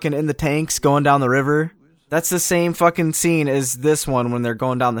they're fucking in the tanks going down the river. That's the same fucking scene as this one when they're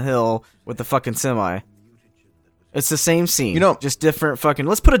going down the hill with the fucking semi. It's the same scene. You know- just different fucking.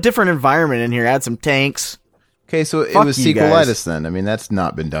 Let's put a different environment in here. Add some tanks. Okay, so it Fuck was you guys. sequelitis then. I mean, that's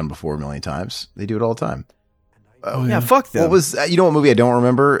not been done before a million times. They do it all the time. Oh Yeah, fuck them. What was you know what movie I don't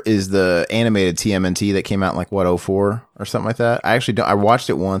remember is the animated TMNT that came out in like what 04 or something like that. I actually don't. I watched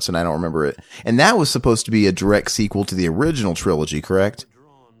it once and I don't remember it. And that was supposed to be a direct sequel to the original trilogy, correct?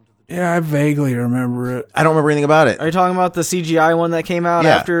 Yeah, I vaguely remember it. I don't remember anything about it. Are you talking about the CGI one that came out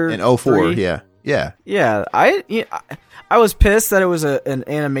Yeah, after in 04. 3? Yeah. Yeah, I was pissed that it was an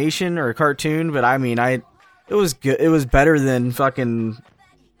animation or a cartoon, but I mean, it was good. It was better than fucking.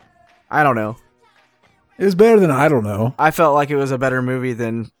 I don't know. It was better than I don't know. I felt like it was a better movie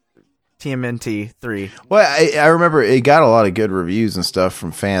than TMNT 3. Well, I remember it got a lot of good reviews and stuff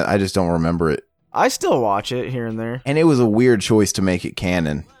from fans. I just don't remember it. I still watch it here and there. And it was a weird choice to make it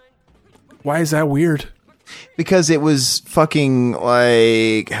canon. Why is that weird? Because it was fucking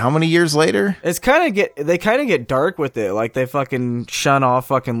like how many years later? They kind of get dark with it. Like they fucking shun off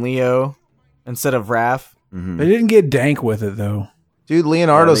fucking Leo instead of Raph. They didn't get dank with it though. Dude,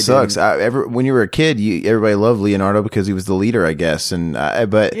 Leonardo No, they sucks. When you were a kid, everybody loved Leonardo because he was the leader, I guess. And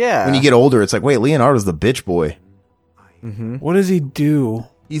but Yeah. when you get older, it's like, wait, Leonardo's the bitch boy. What does he do?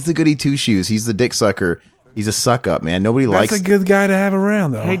 He's the goody two shoes. He's the dick sucker. He's a suck up, man. Nobody That's likes a good guy to have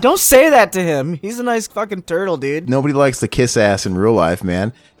around though. Hey, don't say that to him. He's a nice fucking turtle, dude. nobody likes the kiss ass in real life,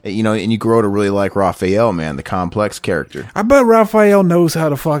 man. You know, and you grow to really like Raphael, man, the complex character. I bet Raphael knows how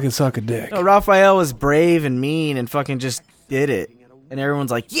to fucking suck a dick. No, Raphael was brave and mean and fucking just did it. And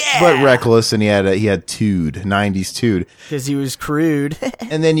everyone's like, yeah! But reckless, and he had tude, 90s tude. Because he was crude.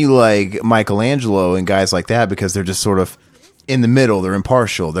 And then you like Michelangelo and guys like that because they're just sort of in the middle. They're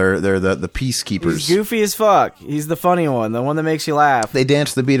impartial. They're the peacekeepers. He's goofy as fuck. He's the funny one, the one that makes you laugh. They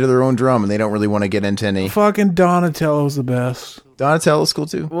dance the beat of their own drum, and they don't really want to get into any. Fucking Donatello's the best. Donatello's cool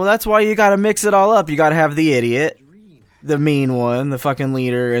too. Well, that's why you gotta mix it all up. You gotta have the idiot, the mean one, the fucking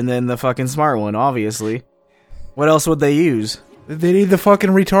leader, and then the fucking smart one, obviously. What else would they use? They need the fucking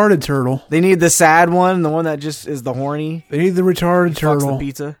retarded turtle. They need the sad one, the one that just is the horny, They need the retarded fucks the turtle.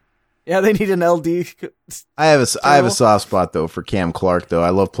 pizza. Yeah, they need an LD. I have a soft spot though for Cam Clark though. I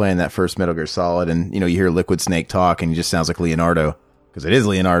love playing that first Metal Gear Solid, and you hear Liquid Snake talk, and he just sounds like Leonardo because it is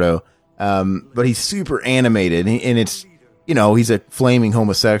Leonardo. But he's super animated, and it's he's a flaming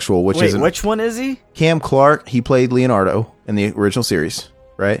homosexual, which Wait, isn't which one is he? Cam Clark. He played Leonardo in the original series,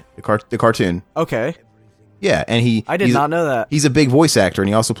 right? The cartoon. Okay, Yeah, and I did not know that. He's a big voice actor, and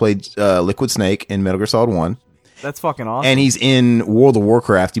he also played Liquid Snake in Metal Gear Solid 1. That's fucking awesome. And he's in World of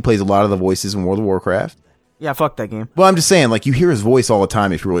Warcraft. He plays a lot of the voices in World of Warcraft. Yeah, fuck that game. Well, I'm just saying, like, you hear his voice all the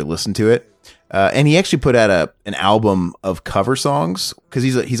time if you really listen to it. And he actually put out an album of cover songs because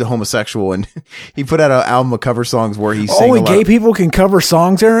he's a homosexual, and he put out an album of cover songs where he sang Only gay people can cover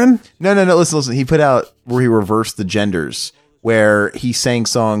songs, Aaron? No. Listen. He put out where he reversed the genders, where he sang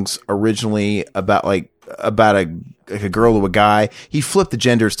songs originally about a girl to a guy. He flipped the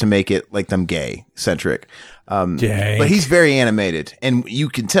genders to make it like them gay centric. Dang. But he's very animated, and you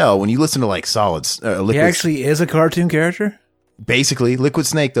can tell when you listen to like Solids. Liquid, He actually is a cartoon character? basically Liquid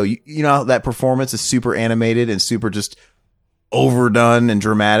Snake though. You know how that performance is super animated and super just overdone and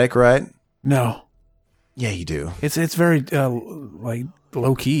dramatic, right? No. Yeah, you do. It's very like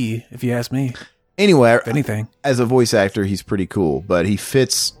low key, if you ask me. Anyway, If anything. as a voice actor, he's pretty cool, but he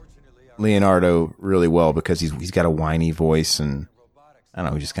fits Leonardo really well because he's got a whiny voice, and I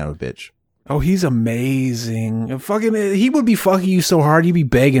don't know, he's just kind of a bitch. Oh, he's amazing. He would be fucking you so hard you'd be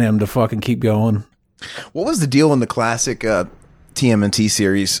begging him to fucking keep going. What was the deal in the classic TMNT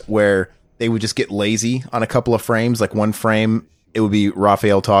series where they would just get lazy on a couple of frames? Like one frame, it would be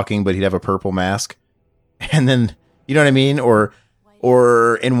Raphael talking, but he'd have a purple mask, and then you know what I mean, or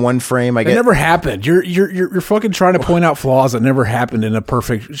in one frame, It never happened. You're fucking trying to point out flaws that never happened in a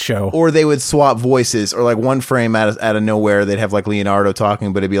perfect show. or they would swap voices, or like one frame out of nowhere, they'd have like Leonardo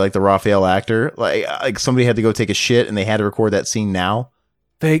talking, but it'd be like the Raphael actor, like somebody had to go take a shit and they had to record that scene now.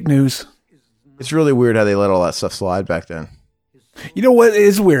 Fake news. It's really weird how they let all that stuff slide back then. You know what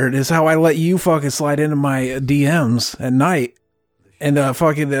is weird is how I let you fucking slide into my DMs at night, and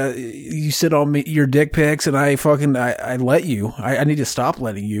you sit on me your dick pics, and I let you. I need to stop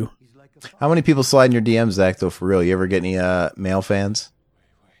letting you. How many people slide in your DMs, Zach? Though, for real, you ever get any male fans?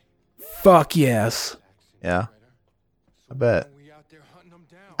 Fuck yes. Yeah, I bet.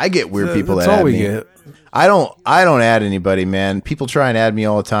 I get weird people That's that all add we me. get. I don't add anybody, man. People try and add me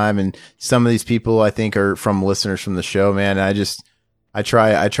all the time, and some of these people I think are from listeners from the show, man. And I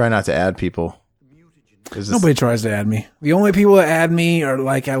try not to add people. Nobody tries to add me. The only people that add me are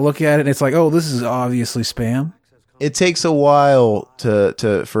like, I look at it and it's like, oh, this is obviously spam. It takes a while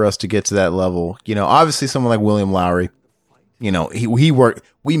for us to get to that level. You know, obviously someone like William Lowry, you know, he worked.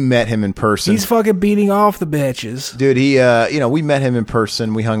 We met him in person. He's fucking beating off the bitches. Dude, we met him in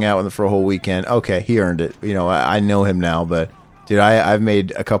person. We hung out with him for a whole weekend. Okay, he earned it. You know, I know him now, but dude, I've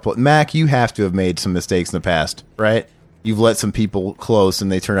made a couple. Mac, you have to have made some mistakes in the past, right? You've let some people close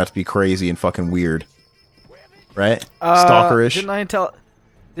and they turn out to be crazy and fucking weird, right? Stalkerish.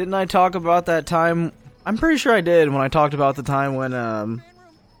 Didn't I talk about that time? I'm pretty sure I did when I talked about the time when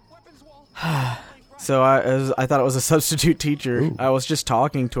So I thought it was a substitute teacher. Ooh. I was just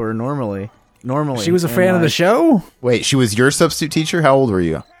talking to her normally. She was a fan of the show? Wait, she was your substitute teacher? How old were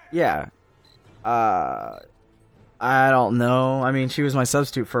you? Yeah. I don't know. I mean, she was my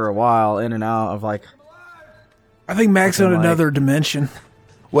substitute for a while, in and out of like. I think Mac's on another dimension.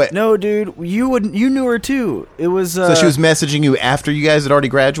 What? No, dude, you knew her too. It was. So she was messaging you after you guys had already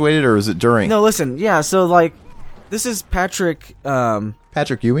graduated, or was it during? No, listen. Yeah, so like, this is Patrick.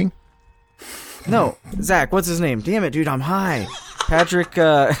 Patrick Ewing. No, Zach, what's his name? Damn it, dude, I'm high. Patrick,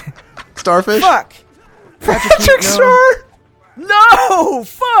 Starfish? Fuck! Patrick Star? No!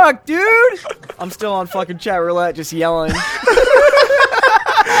 Fuck, dude! I'm still on fucking chat roulette just yelling. He's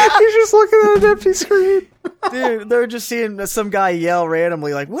just looking at an empty screen. Dude, they're just seeing some guy yell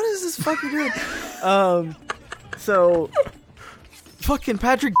randomly, like, what is this fucking doing? So, fucking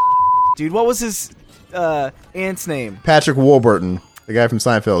Patrick, dude, what was his, aunt's name? Patrick Warburton. The guy from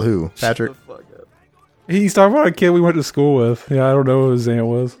Seinfeld, who? Patrick? He's talking about a kid we went to school with. Yeah, I don't know who his aunt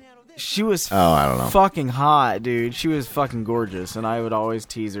was. She was I don't know. Fucking hot, dude. She was fucking gorgeous, and I would always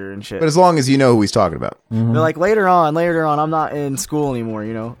tease her and shit. But as long as you know who he's talking about. Mm-hmm. But like later on, I'm not in school anymore,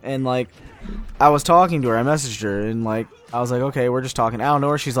 you know? And like, I was talking to her, I messaged her, and like, I was like, okay, we're just talking. Out of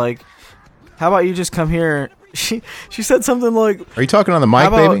nowhere, she's like, how about you just come here? She said something like, are you talking on the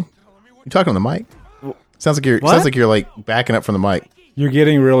mic, baby? You talking on the mic? Sounds like you're like backing up from the mic. You're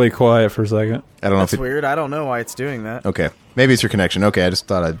getting really quiet for a second. I don't know. That's weird. I don't know why it's doing that. Okay, maybe it's your connection. Okay, I just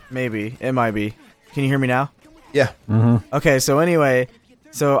thought I'd. Maybe it might be. Can you hear me now? Yeah. Mm-hmm. Okay. So anyway,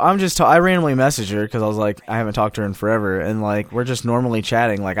 I'm just I randomly messaged her because I was like, I haven't talked to her in forever, and like we're just normally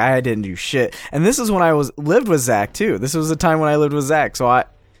chatting. Like I didn't do shit, and this is when I lived with Zach too. This was the time when I lived with Zach. So I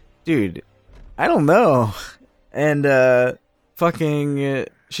don't know, and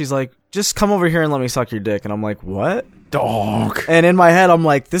she's like, just come over here and let me suck your dick, and I'm like, what? Dog. And in my head, I'm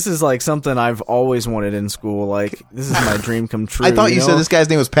like, this is like something I've always wanted in school. Like, this is my dream come true. I thought you said this guy's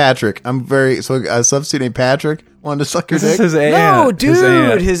name was Patrick. So a substitute named Patrick wanted to suck your dick? This is his aunt. No,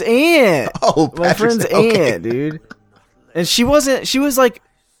 dude, his aunt. Oh, my friend's aunt, dude. And she was like, she was like,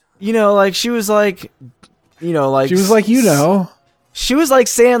 she was like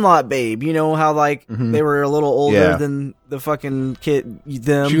Sandlot babe. You know how like they were a little older than the fucking kid.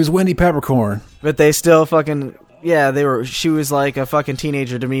 Them. She was Wendy Peppercorn, but they still fucking. Yeah, they were. She was like a fucking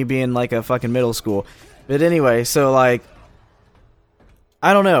teenager to me, being like a fucking middle school. But anyway, so like,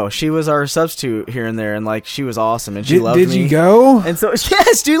 I don't know. She was our substitute here and there, and like, she was awesome, and she loved me. Did you go? And so,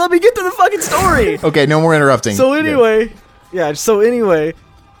 yes, dude. Let me get to the fucking story. Okay, no more interrupting. So anyway,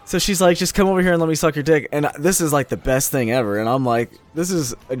 so she's like, just come over here and let me suck your dick, and this is like the best thing ever. And I'm like, this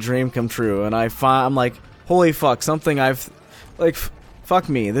is a dream come true. And I'm like, holy fuck, something I've like. Fuck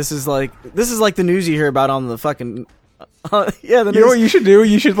me. This is like the news you hear about on the fucking the news. You know what you should do?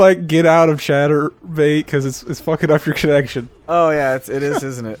 You should like get out of Chatterbait because it's fucking up your connection. Oh yeah, it is,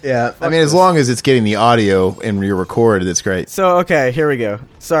 isn't it? Yeah. I mean, as long as it's getting the audio and you're recorded, it's great. So okay, here we go.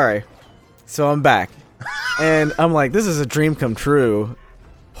 Sorry. So I'm back, and I'm like, this is a dream come true.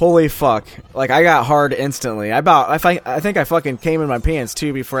 Holy fuck! Like I got hard instantly. I think I fucking came in my pants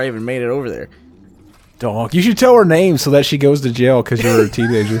too before I even made it over there. Dog. You should tell her name so that she goes to jail because you're a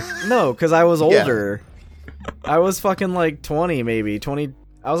teenager. No, because I was older. Yeah. I was fucking like 20 maybe. 20.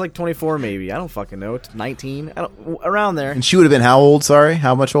 I was like 24 maybe. I don't fucking know. 19. Around there. And she would have been how old? Sorry?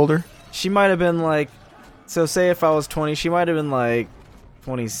 How much older? She might have been like... So say if I was 20, she might have been like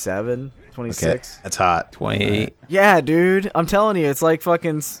 27, 26. Okay. That's hot. 28. Yeah, dude. I'm telling you. It's like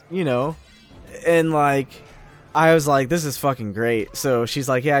fucking... And like... I was like, this is fucking great. So she's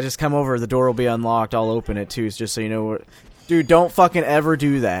like, yeah, just come over. The door will be unlocked. I'll open it too, just so you know what. Dude, don't fucking ever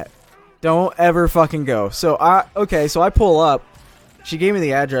do that. Don't ever fucking go. So I pull up. She gave me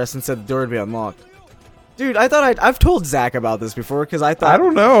the address and said the door would be unlocked. Dude, I thought I've told Zach about this before because I thought... I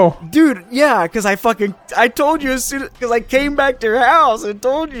don't know. Dude, yeah, because I told you as soon as... Because I came back to your house and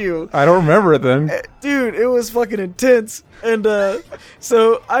told you. I don't remember it then. Dude, it was fucking intense. And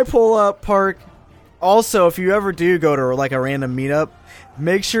so I pull up, park. Also, if you ever do go to like a random meetup,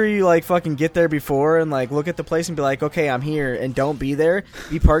 make sure you like fucking get there before and like look at the place and be like, okay, I'm here. And don't be there.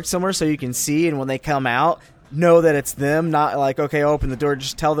 Be parked somewhere so you can see. And when they come out, know that it's them. Not like, okay, open the door.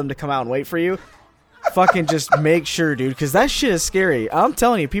 Just tell them to come out and wait for you. Fucking just make sure, dude, because that shit is scary. I'm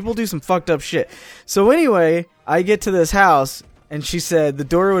telling you, people do some fucked up shit. So anyway, I get to this house, and she said the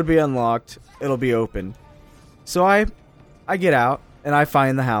door would be unlocked. It'll be open. So I get out, and I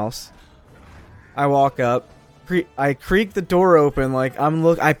find the house. I walk up. I creak the door open, like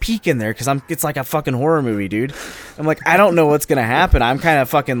I peek in there, because it's like a fucking horror movie, dude. I'm like, I don't know what's gonna happen. I'm kind of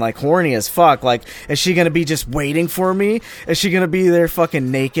fucking like horny as fuck. Like, is she gonna be just waiting for me? Is she gonna be there fucking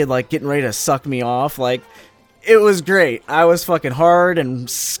naked, like getting ready to suck me off? Like, it was great. I was fucking hard and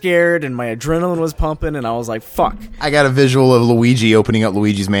scared, and my adrenaline was pumping, and I was like, fuck. I got a visual of Luigi opening up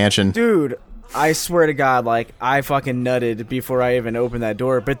Luigi's mansion. Dude, I swear to God, like, I fucking nutted before I even opened that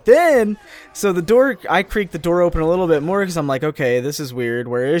door. But then, so the door, I creaked the door open a little bit more because I'm like, okay, this is weird.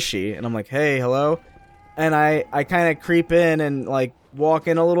 Where is she? And I'm like, hey, hello? And I kind of creep in and, like, walk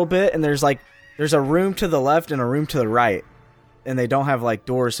in a little bit. And there's a room to the left and a room to the right. And they don't have, like,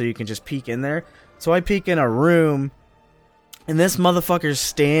 doors so you can just peek in there. So I peek in a room, and this motherfucker's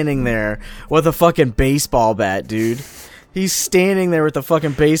standing there with a fucking baseball bat, dude. He's standing there with the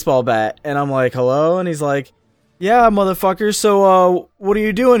fucking baseball bat, and I'm like, hello? And he's like, yeah, motherfucker, so, what are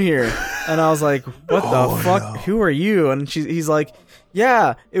you doing here? And I was like, what the fuck? No. Who are you? And he's like,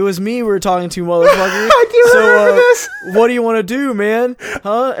 yeah, it was me we were talking to, motherfucker. I do remember this. What do you want to do, man?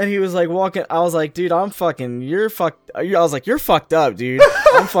 Huh? And he was like walking, I was like, dude, you're fucked. I was like, you're fucked up, dude.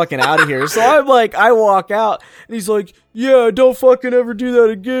 I'm fucking out of here. So I'm like, I walk out, and he's like, yeah, don't fucking ever do that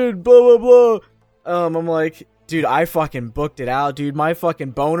again, blah, blah, blah. I'm like, dude, I fucking booked it out, dude. My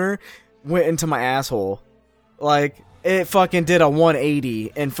fucking boner went into my asshole. Like, it fucking did a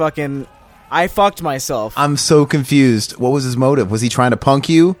 180, and fucking, I fucked myself. I'm so confused. What was his motive? Was he trying to punk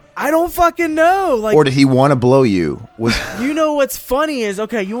you? I don't fucking know. Like, or did he want to blow you? You know what's funny is,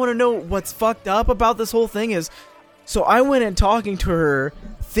 okay, you want to know what's fucked up about this whole thing is, so I went in talking to her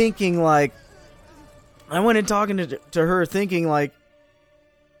thinking like, I'm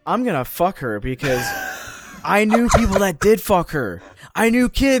gonna fuck her because I knew people that did fuck her. I knew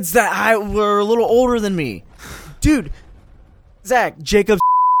kids that were a little older than me. Dude, Zach, Jacob,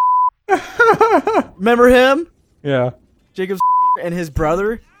 remember him? Yeah. Jacob and his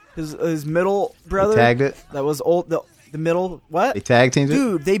brother, his middle brother. They tagged it? That was old, the middle, what? They tag teamed it?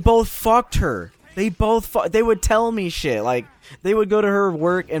 Dude, they both fucked her. They would tell me shit. Like, they would go to her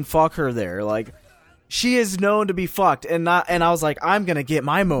work and fuck her there. Like, she is known to be fucked, and I was like, I'm gonna get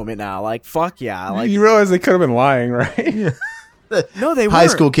my moment now. Like, fuck yeah. Like, you realize they could have been lying, right? No, they weren't. High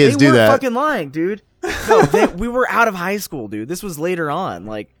school kids do that. They weren't fucking lying, dude. No, we were out of high school, dude. This was later on.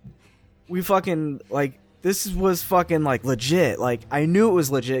 Like, we fucking, like, this was fucking, like, legit. Like, I knew it was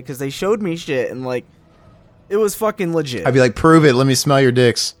legit because they showed me shit, and, like, it was fucking legit. I'd be like, prove it. Let me smell your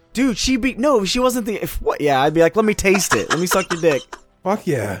dicks. Dude, she wasn't what? Yeah, I'd be like, let me taste it. Let me suck your dick. Fuck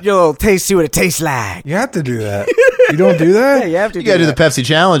yeah. Yo, see what it tastes like. You have to do that. You don't do that? Yeah, you have to You gotta do the Pepsi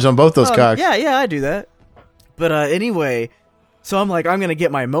challenge on both those cocks. Yeah, I do that. But anyway, so I'm like, I'm gonna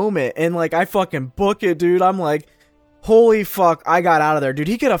get my moment, and like, I fucking book it, dude. I'm like, holy fuck, I got out of there, dude.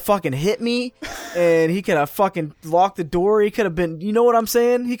 He could have fucking hit me, and he could have fucking locked the door. He could have been, you know what I'm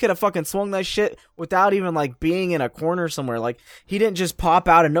saying? He could have fucking swung that shit without even, like, being in a corner somewhere. Like, he didn't just pop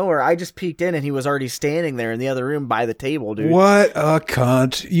out of nowhere. I just peeked in, and he was already standing there in the other room by the table, dude. What a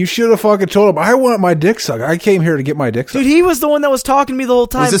cunt. You should have fucking told him, I want my dick sucked. I came here to get my dick sucked. Dude, he was the one that was talking to me the whole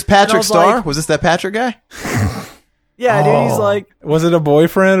time. Was this Patrick Starr? Like, was this that Patrick guy? Yeah, dude, he's like... Was it a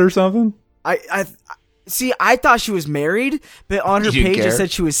boyfriend or something? See, I thought she was married, but on her page it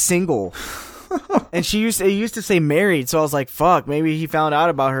said she was single. And it used to say married, so I was like, fuck, maybe he found out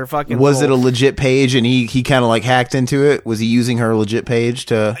about her fucking... Was it a legit page and he kind of like hacked into it? Was he using her legit page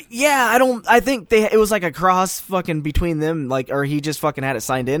to... Yeah, I think it was like a cross fucking between them, like, or he just fucking had it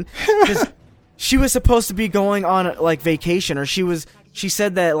signed in. Because she was supposed to be going on like vacation, or she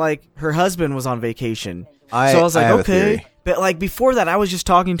said that like her husband was on vacation. So I was like, okay, But, like, before that, I was just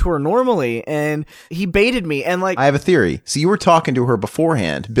talking to her normally, and he baited me, and, like... I have a theory. So you were talking to her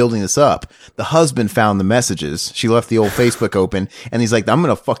beforehand, building this up. The husband found the messages. She left the old Facebook open, and he's like, I'm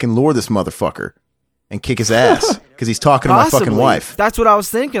going to fucking lure this motherfucker and kick his ass because he's talking to my fucking wife. That's what I was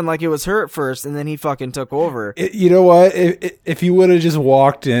thinking. Like, it was her at first, and then he fucking took over. You know what? If he would have just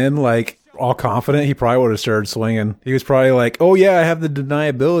walked in, like, all confident, he probably would have started swinging. He was probably like, oh, yeah, I have the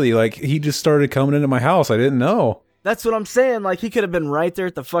deniability. Like, he just started coming into my house. I didn't know. That's what I'm saying. Like, he could have been right there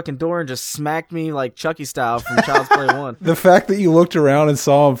at the fucking door and just smacked me like Chucky style from Child's Play 1. The fact that you looked around and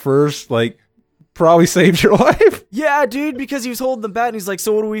saw him first, like, probably saved your life. Yeah, dude, because he was holding the bat and he's like,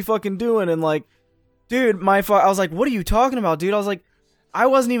 so what are we fucking doing? And like, dude, I was like, what are you talking about, dude? I was like, I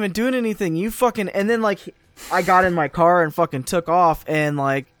wasn't even doing anything. You fucking... And then, like, I got in my car and fucking took off, and,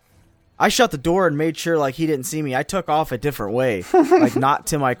 like, I shut the door and made sure, like, he didn't see me. I took off a different way, like, not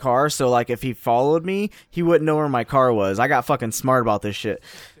to my car. So, like, if he followed me, he wouldn't know where my car was. I got fucking smart about this shit.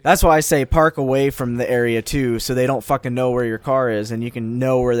 That's why I say park away from the area, too, so they don't fucking know where your car is and you can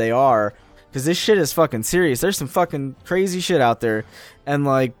know where they are. Because this shit is fucking serious. There's some fucking crazy shit out there. And,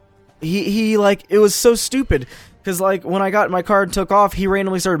 like, he like, it was so stupid. Because, like, when I got in my car and took off, he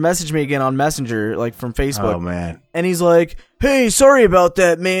randomly started messaging me again on Messenger, like, from Facebook. Oh, man. And he's like, hey, sorry about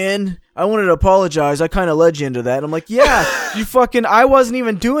that, man. I wanted to apologize. I kind of led you into that. And I'm like, yeah, you fucking... I wasn't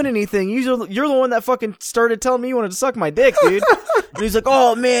even doing anything. You're the one that fucking started telling me you wanted to suck my dick, dude. And he's like,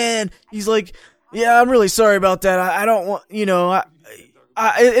 oh, man. He's like, yeah, I'm really sorry about that. I don't want... You know,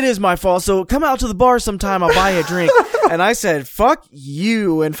 it is my fault. So come out to the bar sometime. I'll buy you a drink. And I said, fuck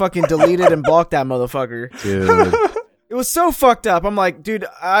you, and fucking deleted and blocked that motherfucker. Dude. It was so fucked up. I'm like, dude,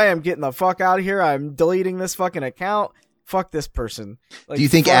 I am getting the fuck out of here. I'm deleting this fucking account. Fuck this person. Like, do you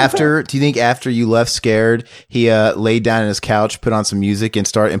think after you left scared, he laid down on his couch, put on some music, and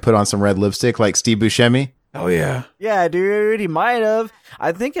put on some red lipstick like Steve Buscemi? Oh, yeah. Yeah, dude, he might have.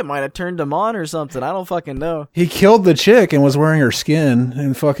 I think it might have turned him on or something. I don't fucking know. He killed the chick and was wearing her skin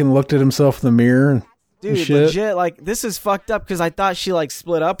and fucking looked at himself in the mirror and dude, shit. Legit, like, this is fucked up because I thought she, like,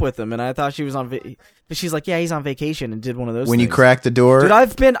 split up with him, and I thought she was on but she's like, yeah, he's on vacation, and did one of those when things. You cracked the door? Dude,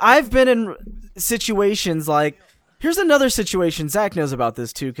 I've been in situations like... Here's another situation. Zach knows about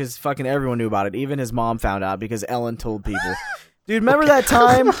this, too, because fucking everyone knew about it. Even his mom found out because Ellen told people. Dude, remember that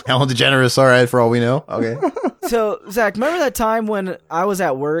time? Ellen DeGeneres, all right, for all we know. Okay. So, Zach, remember that time when I was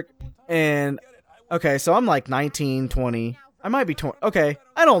at work and... Okay, so I'm like 19, 20. I might be 20. Okay,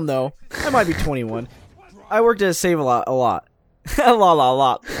 I don't know. I might be 21. I worked at Save a lot. a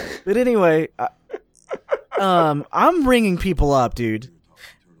lot. But anyway, I'm ringing people up, dude.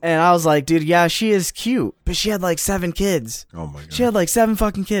 And I was like, dude, yeah, she is cute, but she had like 7 kids. Oh my god. She had like 7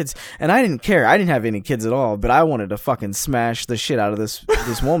 fucking kids. And I didn't care. I didn't have any kids at all, but I wanted to fucking smash the shit out of this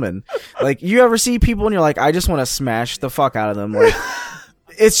woman. Like, you ever see people and you're like, I just want to smash the fuck out of them. Like,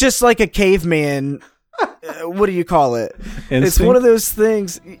 it's just like a caveman. What do you call it? Instinct? It's one of those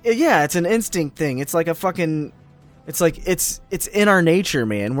things. Yeah, it's an instinct thing. It's like a fucking... It's like it's in our nature,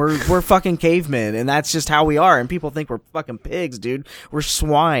 man. We're fucking cavemen, and that's just how we are. And people think we're fucking pigs, dude. We're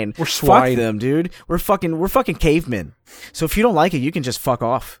swine. We're swine. Fuck them, dude. We're fucking cavemen. So if you don't like it, you can just fuck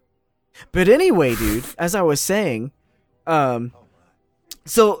off. But anyway, dude, as I was saying,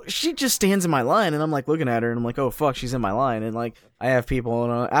 so she just stands in my line, and I'm like looking at her, and I'm like, oh fuck, she's in my line, and like I have people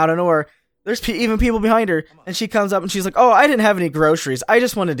out of nowhere. There's even people behind her, and she comes up and she's like, oh, I didn't have any groceries. I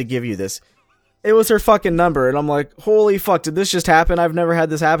just wanted to give you this. It was her fucking number, and I'm like, holy fuck, did this just happen? I've never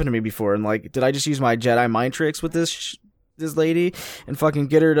had this happen to me before, and like, did I just use my Jedi mind tricks with this lady and fucking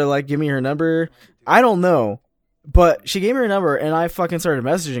get her to like give me her number? I don't know, but she gave me her number, and I fucking started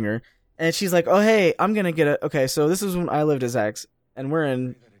messaging her, and she's like, oh hey, I'm gonna get a... Okay, so this is when I lived at Zach's, and we're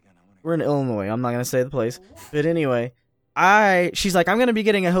in Illinois. I'm not gonna say the place, but anyway, she's like, I'm gonna be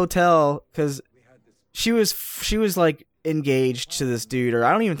getting a hotel, because she was like engaged to this dude, or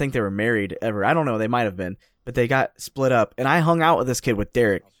I don't even think they were married ever. I don't know, they might have been, but they got split up, and I hung out with this kid with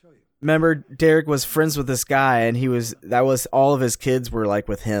Derek. Remember, Derek was friends with this guy, and that was all of his kids were like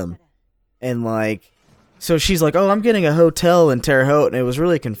with him, and like, so she's like, oh, I'm getting a hotel in Terre Haute, and it was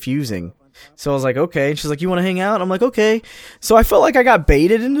really confusing. So I was like, okay, and she's like, you want to hang out? I'm like, okay. So I felt like I got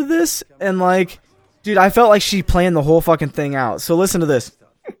baited into this, and like, dude, I felt like she planned the whole fucking thing out. So listen to this.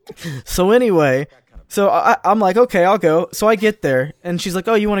 So anyway, so I'm like, okay, I'll go. So I get there, and she's like,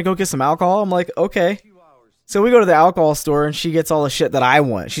 oh, you want to go get some alcohol? I'm like, okay. So we go to the alcohol store, and she gets all the shit that I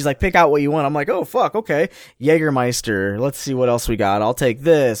want. She's like, pick out what you want. I'm like, oh, fuck, okay. Jägermeister. Let's see what else we got. I'll take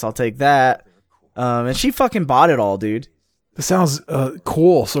this. I'll take that. And she fucking bought it all, dude. This sounds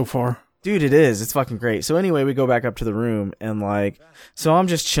cool so far. Dude, it is. It's fucking great. So anyway, we go back up to the room and like, so I'm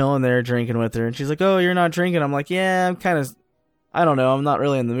just chilling there drinking with her and she's like, oh, you're not drinking. I'm like, yeah, I'm kind of, I don't know. I'm not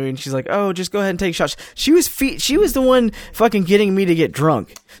really in the mood. And she's like, oh, just go ahead and take shots. She was the one fucking getting me to get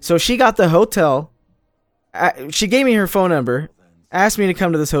drunk. So she got the hotel. She gave me her phone number, asked me to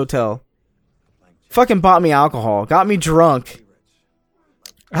come to this hotel, fucking bought me alcohol, got me drunk.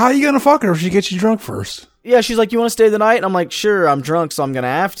 How are you gonna fuck her if she gets you drunk first? Yeah, she's like, you want to stay the night? And I'm like, sure, I'm drunk, so I'm gonna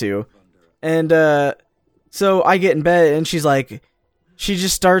have to. And so I get in bed, and she's like, she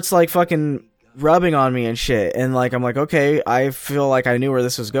just starts like fucking rubbing on me and shit. And like, I'm like, okay, I feel like I knew where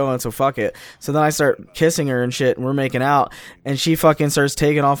this was going, so fuck it. So then I start kissing her and shit, and we're making out, and she fucking starts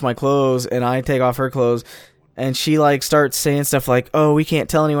taking off my clothes, and I take off her clothes. And she like starts saying stuff like, oh, we can't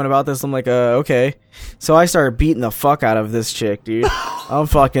tell anyone about this. I'm like, okay. So I started beating the fuck out of this chick, dude. I'm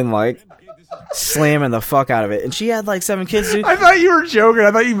fucking like slamming the fuck out of it. And she had like 7 kids, dude. I thought you were joking.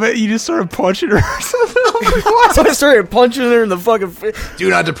 I thought you just started punching her or something. So I started punching her in the fucking face. Do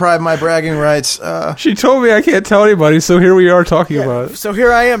not deprive my bragging rights. She told me I can't tell anybody, so here we are talking about it. So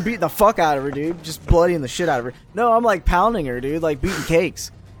here I am beating the fuck out of her, dude. Just bloodying the shit out of her. No, I'm like pounding her, dude. Like beating cakes.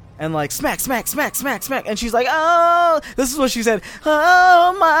 And like smack, smack, smack, smack, smack. And she's like, oh, this is what she said.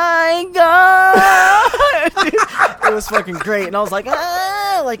 Oh my God. Dude, it was fucking great. And I was like,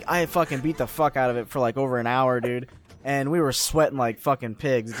 ah. Like I fucking beat the fuck out of it for like over an hour, dude. And we were sweating like fucking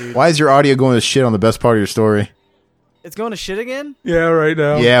pigs, dude. Why is your audio going to shit on the best part of your story? It's going to shit again? Yeah, right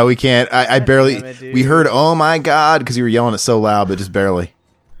now. Yeah, we can't. I barely. Damn it, we heard, oh my God, because you were yelling it so loud, but just barely.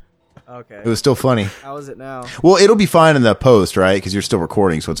 Okay. It was still funny. How is it now? Well, it'll be fine in the post, right? Because you're still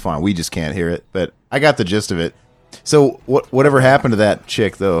recording, so it's fine. We just can't hear it. But I got the gist of it. So whatever happened to that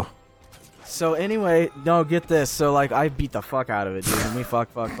chick, though? So anyway, no, get this. So like I beat the fuck out of it, dude. And we fuck.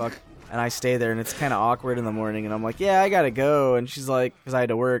 And I stay there, and it's kind of awkward in the morning. And I'm like, yeah, I gotta go. And she's like, because I had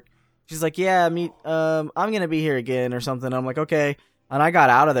to work. She's like, yeah, I'm gonna be here again or something. I'm like, okay. And I got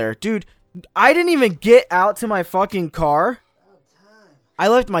out of there, dude. I didn't even get out to my fucking car. I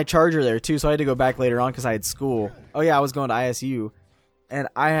left my charger there, too, so I had to go back later on because I had school. Oh, yeah, I was going to ISU. And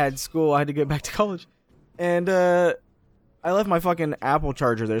I had school. I had to get back to college. And I left my fucking Apple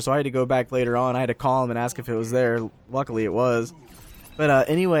charger there, so I had to go back later on. I had to call him and ask if it was there. Luckily, it was. But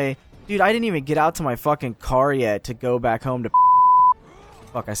anyway, dude, I didn't even get out to my fucking car yet to go back home to...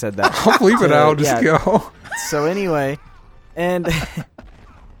 Fuck, I said that. I'll leave it out. Just go. So anyway,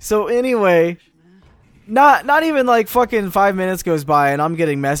 Not even like fucking 5 minutes goes by and I'm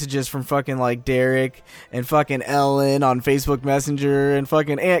getting messages from fucking like Derek and fucking Ellen on Facebook Messenger and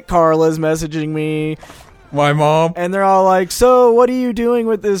fucking Aunt Carla's messaging me. My mom. And they're all like, so what are you doing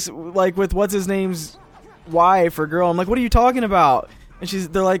with this, like with what's his name's wife or girl? I'm like, what are you talking about? And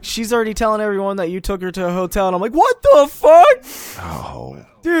they're like, she's already telling everyone that you took her to a hotel. And I'm like, what the fuck? Oh.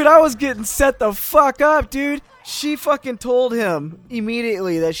 Dude, I was getting set the fuck up, dude. She fucking told him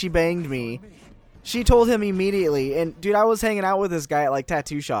immediately that she banged me. She told him immediately, and dude, I was hanging out with this guy at like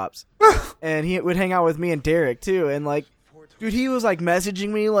tattoo shops, and he would hang out with me and Derek too, and like, dude, he was like messaging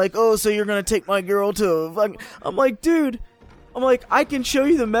me like, oh, so you're gonna take my girl to, I'm like, dude, I can show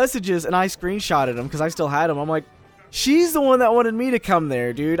you the messages, and I screenshotted them because I still had them. I'm like, she's the one that wanted me to come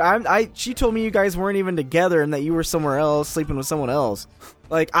there, dude. She told me you guys weren't even together and that you were somewhere else sleeping with someone else.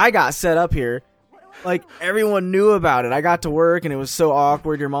 Like, I got set up here. Like, everyone knew about it. I got to work, and it was so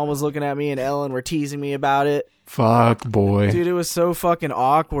awkward. Your mom was looking at me, and Ellen were teasing me about it. Fuck, boy. Dude, it was so fucking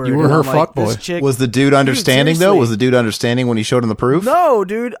awkward. You were her fuck boy. Was the dude understanding, though? Was the dude understanding when he showed him the proof? No,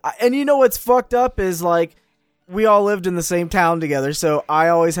 dude. And you know what's fucked up is, like, we all lived in the same town together, so I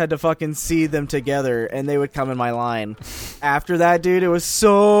always had to fucking see them together, and they would come in my line. After that, dude, it was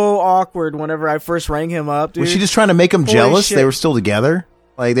so awkward whenever I first rang him up, dude. Was she just trying to make him jealous? Shit. They were still together?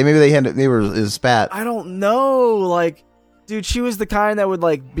 Like, they were his spat. I don't know. Like, dude, she was the kind that would,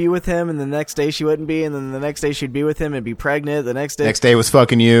 like, be with him, and the next day she wouldn't be, and then the next day she'd be with him and be pregnant. The next day was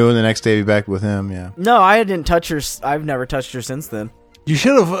fucking you, and the next day be back with him, yeah. No, I didn't touch her. I've never touched her since then. You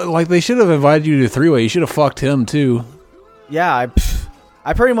should have, like, they should have invited you to three-way. You should have fucked him, too. Yeah,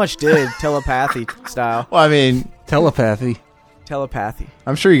 I pretty much did, telepathy style. Well, I mean... Telepathy.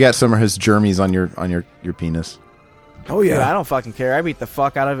 I'm sure you got some of his germies on your penis. Oh, yeah. Dude, I don't fucking care. I beat the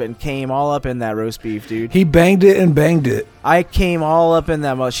fuck out of it and came all up in that roast beef, dude. He banged it and banged it. I came all up in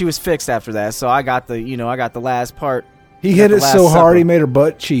that. She was fixed after that, so I got the last part. He hit it so hard he made her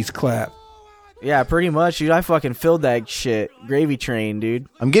butt cheeks clap. Yeah, pretty much, dude. I fucking filled that shit. Gravy train, dude.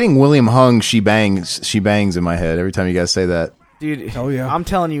 I'm getting William Hung, she bangs in my head every time you guys say that. Dude, oh, yeah. I'm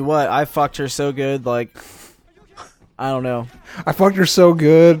telling you what, I fucked her so good, like, I don't know. I fucked her so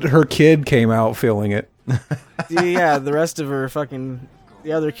good, her kid came out feeling it. Dude, yeah, the rest of her fucking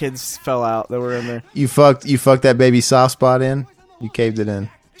The other kids fell out that were in there. You fucked that baby soft spot in? You caved it in.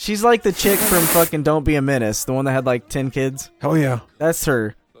 She's like the chick from fucking Don't Be a Menace, the one that had like 10 kids. Oh yeah. That's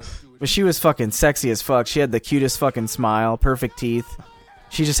her. But she was fucking sexy as fuck. She had the cutest fucking smile, perfect teeth.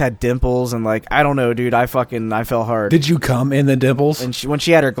 She just had dimples and like, I don't know, dude. I fell hard. Did you come in the dimples? And when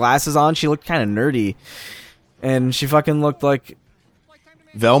she had her glasses on, she looked kind of nerdy. And she fucking looked like...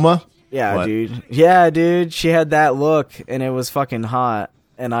 Velma? Yeah, What? dude. Yeah, dude. She had that look, and it was fucking hot.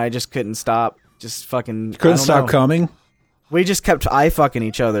 And I just couldn't stop. Just fucking... Couldn't stop coming? We just kept eye-fucking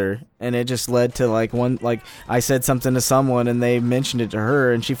each other, and it just led to, like, I said something to someone, and they mentioned it to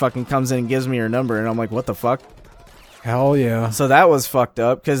her, and she fucking comes in and gives me her number, and I'm like, what the fuck? Hell yeah. So that was fucked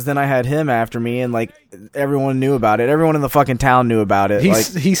up, because then I had him after me, and, like, everyone knew about it. Everyone in the fucking town knew about it.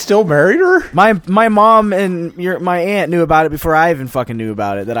 He still married her? My mom and my aunt knew about it before I even fucking knew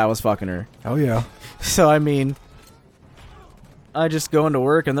about it, that I was fucking her. Hell yeah. So, I mean, I just go into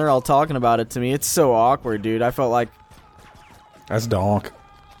work, and they're all talking about it to me. It's so awkward, dude. I felt like... That's donk.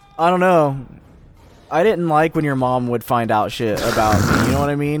 I don't know. I didn't like when your mom would find out shit about me. You know what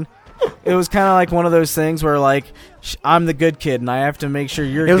I mean? It was kind of like one of those things where, like, I'm the good kid, and I have to make sure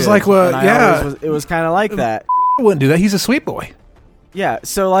you're good. It was like, well, yeah. It was kind of like that. Wouldn't do that. He's a sweet boy. Yeah,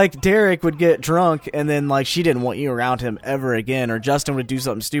 so, like, Derek would get drunk, and then, like, she didn't want you around him ever again, or Justin would do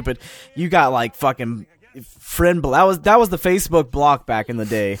something stupid. You got, like, fucking friend... That was the Facebook block back in the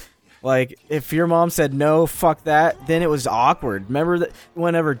day. Like, if your mom said no, fuck that, then it was awkward. Remember that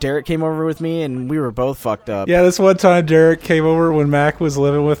whenever Derek came over with me and we were both fucked up? Yeah, this one time Derek came over when Mac was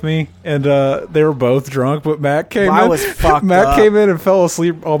living with me, and they were both drunk, but Mac came in. I was fucked Mac up. came in and fell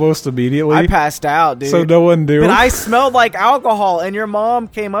asleep almost immediately. I passed out, dude. So no one knew. But I smelled like alcohol, and your mom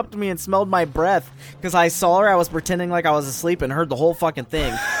came up to me and smelled my breath because I saw her. I was pretending like I was asleep and heard the whole fucking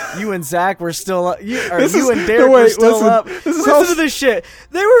thing. You and Zach were still up. You and Derek were still up. Listen to this shit.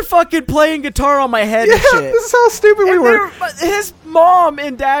 They were fucking playing guitar on my head and shit. This is how stupid we were. His mom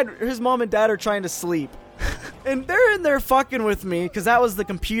and dad are trying to sleep. And they're in there fucking with me because that was the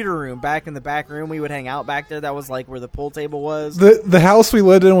computer room back in the back room. We would hang out back there. That was like where the pool table was. The house we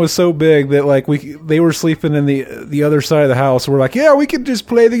lived in was so big that like they were sleeping in the other side of the house. We're like, yeah, we can just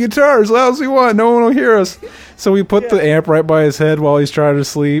play the guitar as loud as we want. No one will hear us. So we put the amp right by his head while he's trying to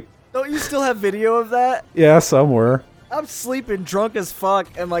sleep. Don't you still have video of that? Yeah, somewhere. I'm sleeping drunk as fuck,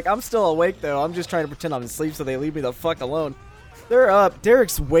 and like I'm still awake though. I'm just trying to pretend I'm asleep so they leave me the fuck alone. They're up.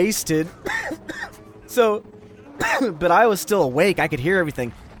 Derek's wasted. So, but I was still awake. I could hear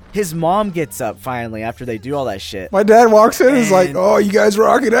everything. His mom gets up finally after they do all that shit. My dad walks in and is like, "Oh, you guys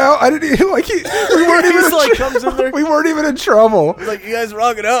rocking out?" I didn't even like. We weren't even. Comes in there. We weren't even in trouble. He's like, you guys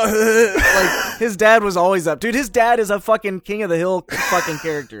rocking out? Like his dad was always up, dude. His dad is a fucking King of the Hill fucking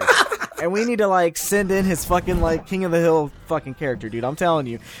character. And we need to, like, send in his fucking, like, King of the Hill fucking character, dude. I'm telling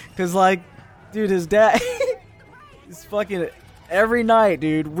you. Because, like, dude, his dad... is fucking... Every night,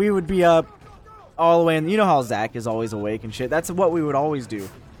 dude, we would be up all the way... And you know how Zach is always awake and shit. That's what we would always do.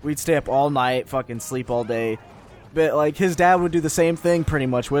 We'd stay up all night, fucking sleep all day. But, like, his dad would do the same thing pretty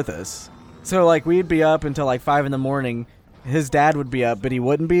much with us. So, like, we'd be up until, like, 5 in the morning. His dad would be up, but he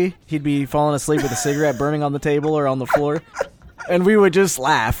wouldn't be. He'd be falling asleep with a cigarette burning on the table or on the floor. And we would just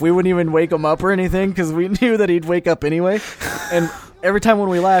laugh. We wouldn't even wake him up or anything because we knew that he'd wake up anyway. And every time when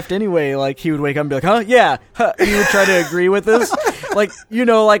we laughed anyway, like, he would wake up and be like, huh? Yeah. Huh. He would try to agree with us. Like, you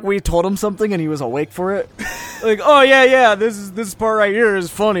know, like we told him something and he was awake for it. Like, oh, yeah, this part right here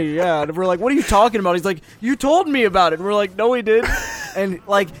is funny. Yeah. And we're like, what are you talking about? He's like, you told me about it. And we're like, no, we didn't. And,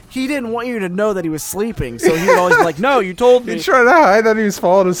 like, he didn't want you to know that he was sleeping. So he would always be like, no, you told me. He'd try to hide that he was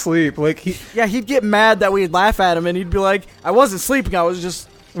falling asleep. Like he'd get mad that we'd laugh at him and he'd be like, I wasn't sleeping. I was just...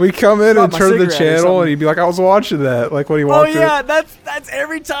 We come in and turn the channel and he'd be like, I was watching that. Like when he walked in. Oh, yeah, that's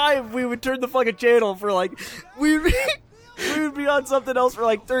every time we would turn the fucking channel for, like... We would be on something else for,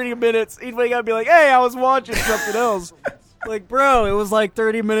 like, 30 minutes. He'd wake up and be like, hey, I was watching something else. Like, bro, it was, like,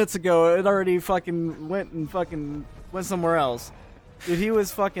 30 minutes ago. It already fucking went somewhere else. Dude, he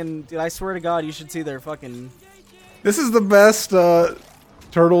was fucking... Dude, I swear to God, you should see their fucking... This is the best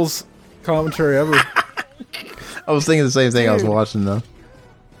Turtles commentary ever. I was thinking the same thing. Dude, I was watching, though.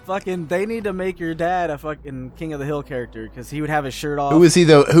 Fucking, they need to make your dad a fucking King of the Hill character, because he would have his shirt off. Who is he,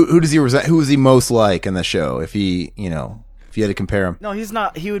 though? Who was he most like in the show, if he, you know... If you had to compare him. No, he's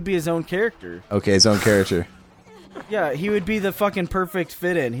not. He would be his own character. Okay, his own character. Yeah, he would be the fucking perfect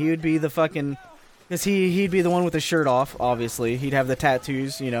fit-in. He would be the fucking... Because he'd be the one with the shirt off, obviously. He'd have the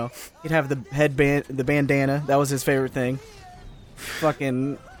tattoos, you know. He'd have the headband, the bandana. That was his favorite thing.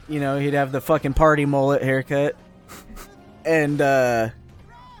 Fucking, you know, he'd have the fucking party mullet haircut. And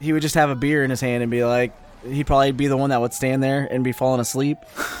he would just have a beer in his hand and be like, he'd probably be the one that would stand there and be falling asleep.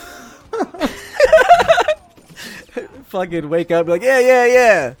 Fucking wake up, be like,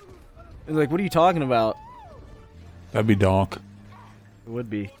 yeah. And like, what are you talking about? That'd be Donk. It would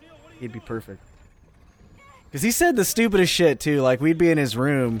be. He'd be perfect. Because he said the stupidest shit, too. Like, we'd be in his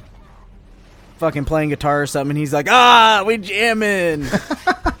room, fucking playing guitar or something, and he's like, we jamming!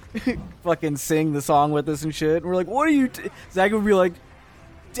 Fucking sing the song with us and shit. And we're like, what are you... Zach would be like,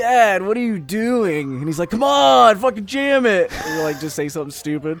 Dad, what are you doing? And he's like, come on, fucking jam it. And we're like, just say something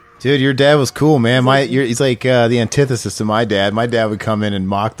stupid. Dude, your dad was cool, man. He's like the antithesis to my dad. My dad would come in and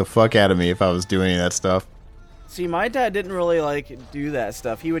mock the fuck out of me if I was doing any of that stuff. See, my dad didn't really, like, do that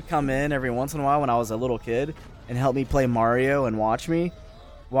stuff. He would come in every once in a while when I was a little kid and help me play Mario and watch me.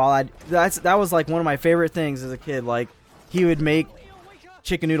 That was, like, one of my favorite things as a kid. Like, he would make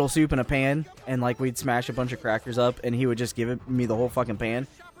chicken noodle soup in a pan, and, like, we'd smash a bunch of crackers up, and he would just give me the whole fucking pan.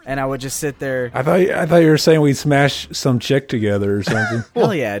 And I would just sit there. I thought you were saying we'd smash some chick together or something.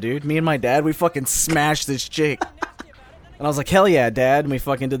 Hell yeah, dude. Me and my dad, we fucking smashed this chick. And I was like, hell yeah, Dad. And we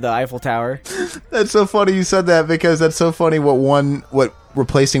fucking did the Eiffel Tower. That's so funny you said that, because that's so funny what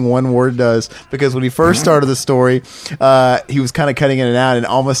replacing one word does. Because when he first started the story, he was kind of cutting in and out, and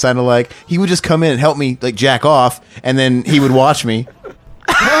almost sounded like he would just come in and help me like jack off, and then he would watch me.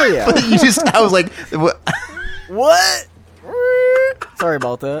 Hell yeah. I was like, what? Sorry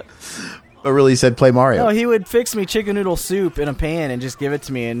about that. But really, he said play Mario. No, he would fix me chicken noodle soup in a pan and just give it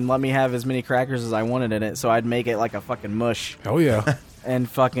to me and let me have as many crackers as I wanted in it, so I'd make it like a fucking mush. Oh yeah. And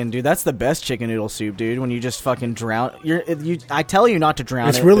fucking, dude, that's the best chicken noodle soup, dude. When you just fucking drown. I tell you not to drown it.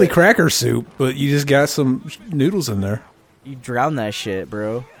 It's really cracker soup, but you just got some noodles in there. You drown that shit,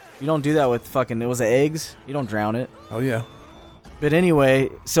 bro. You don't do that with fucking, was it eggs? You don't drown it. Oh yeah. But anyway,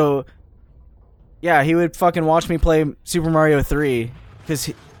 so yeah, he would fucking watch me play Super Mario 3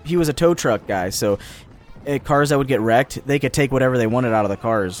 because he was a tow truck guy. So cars that would get wrecked, they could take whatever they wanted out of the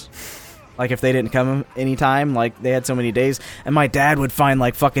cars. Like if they didn't come anytime, like they had so many days. And my dad would find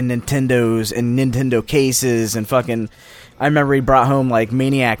like fucking Nintendos and Nintendo cases and fucking. I remember he brought home like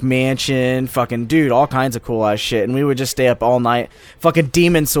Maniac Mansion, fucking dude, all kinds of cool ass shit. And we would just stay up all night. Fucking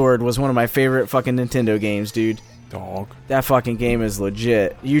Demon Sword was one of my favorite fucking Nintendo games, dude. Dog. That fucking game is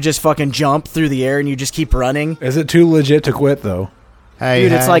legit. You just fucking jump through the air and you just keep running. Is it too legit to quit though? Hey,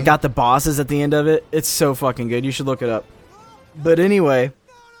 dude, it's like got the bosses at the end of it. It's so fucking good. You should look it up. But anyway.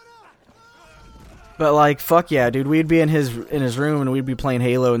 But like, fuck yeah, dude. We'd be in his room and we'd be playing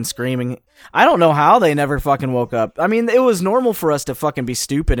Halo and screaming. I don't know how they never fucking woke up. I mean, it was normal for us to fucking be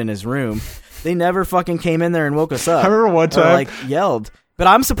stupid in his room. They never fucking came in there and woke us up. I remember one time. Or, like, yelled. But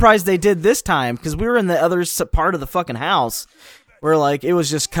I'm surprised they did this time, because we were in the other part of the fucking house where, like, it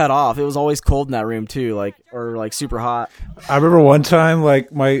was just cut off. It was always cold in that room, too, like, or, like, super hot. I remember one time,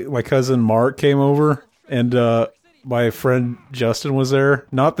 like, my cousin Mark came over, and my friend Justin was there.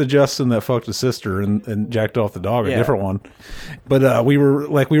 Not the Justin that fucked his sister and jacked off the dog, a different one. But we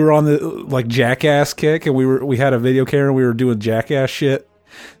were on the, like, Jackass kick, and we had a video camera, and we were doing Jackass shit.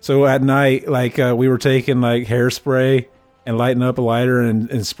 So at night, like, we were taking, like, hairspray and lighting up a lighter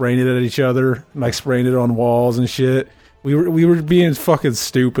and spraying it at each other, like spraying it on walls and shit. We were being fucking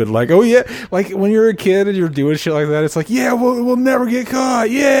stupid. Like, oh yeah, like when you're a kid and you're doing shit like that, it's like, yeah, we'll never get caught,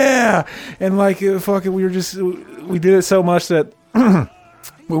 yeah. And like, fucking, we did it so much that when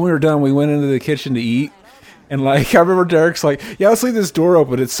we were done, we went into the kitchen to eat. And like, I remember Derek's like, yeah, let's leave this door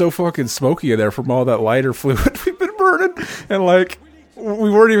open. It's so fucking smoky in there from all that lighter fluid we've been burning. And like,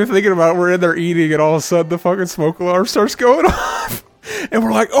 we weren't even thinking about it. We're in there eating, and all of a sudden the fucking smoke alarm starts going off, and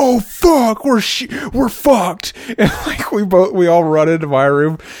we're like, "Oh fuck, we're fucked!" And like we all run into my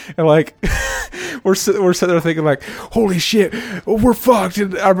room, and like we're sitting there thinking like, "Holy shit, we're fucked!"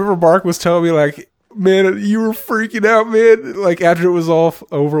 And I remember Mark was telling me like, "Man, you were freaking out, man." Like after it was all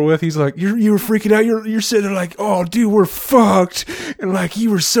over with, he's like, "You were freaking out. You're sitting there like, oh, dude, we're fucked." And like, you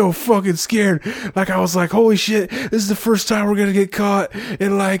were so fucking scared. Like I was like, "Holy shit, this is the first time we're gonna get caught."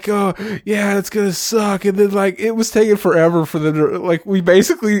 And like, oh yeah, it's gonna suck. And then like, it was taking forever for them to, like, we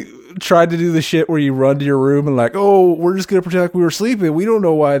basically tried to do the shit where you run to your room and like, oh, we're just gonna pretend like we were sleeping. We don't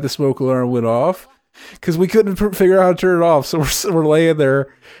know why the smoke alarm went off because we couldn't figure out how to turn it off. So we're laying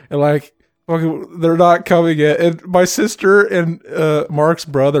there and like, they're not coming yet. And my sister and Mark's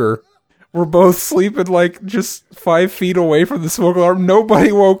brother were both sleeping like just 5 feet away from the smoke alarm.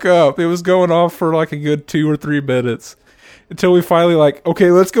 Nobody woke up. It was going off for like a good 2 or 3 minutes until we finally like, okay,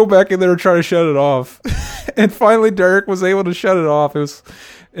 let's go back in there and try to shut it off. And finally Derek was able to shut it off.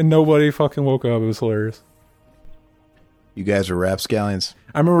 And nobody fucking woke up. It was hilarious. You guys are rapscallions.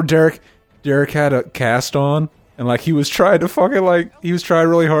 I remember Derek had a cast on. And like he was trying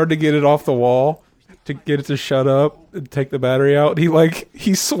really hard to get it off the wall, to get it to shut up and take the battery out.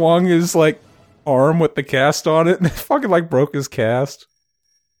 He swung his like arm with the cast on it, and it fucking like broke his cast.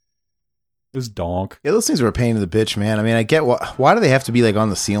 It was donk. Yeah, those things were a pain in the bitch, man. I mean, I get why do they have to be like on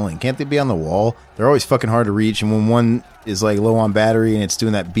the ceiling? Can't they be on the wall? They're always fucking hard to reach, and when one is like low on battery and it's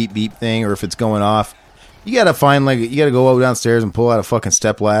doing that beep beep thing, or if it's going off, you gotta go downstairs and pull out a fucking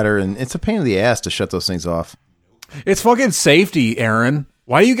step ladder, and it's a pain in the ass to shut those things off. It's fucking safety, Aaron.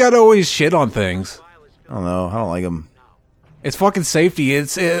 Why you gotta always shit on things? I don't know. I don't like them. It's fucking safety.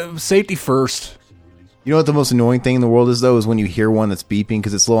 It's safety first. You know what the most annoying thing in the world is, though, is when you hear one that's beeping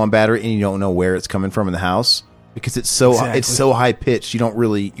because it's low on battery and you don't know where it's coming from in the house because it's so high pitched.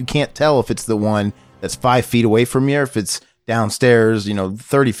 You can't tell if it's the one that's 5 feet away from you or if it's downstairs,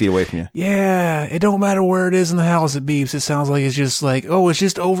 30 feet away from you. Yeah, it don't matter where it is in the house. It beeps. It sounds like it's just like, oh, it's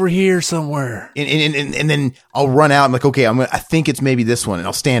just over here somewhere. And then I'll run out. I'm like, okay, I think it's maybe this one, and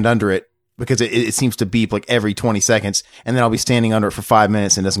I'll stand under it. Because it seems to beep like every 20 seconds, and then I'll be standing under it for 5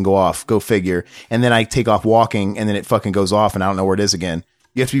 minutes and it doesn't go off. Go figure. And then I take off walking, and then it fucking goes off, and I don't know where it is again.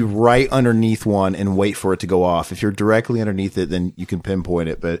 You have to be right underneath one and wait for it to go off. If you're directly underneath it, then you can pinpoint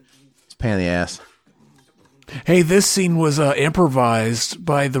it, but it's a pain in the ass. Hey, this scene was improvised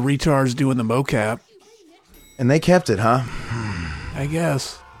by the retards doing the mocap. And they kept it, huh? I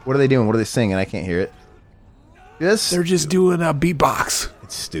guess. What are they doing? What are they singing? I can't hear it. They're just doing a beatbox.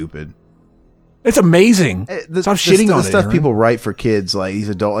 It's stupid. It's amazing. Stop shitting on the it. Stuff Aaron. people write for kids, like these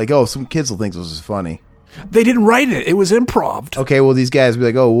adult, like, oh, some kids will think this is funny. They didn't write it. It was improv. Okay, well, these guys be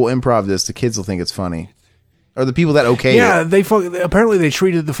like, oh, we'll improv this. The kids will think it's funny. Or the people that Yeah, it. apparently they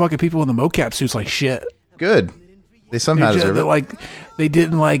treated the fucking people in the mocap suits like shit. Good. They somehow deserve it. Like, they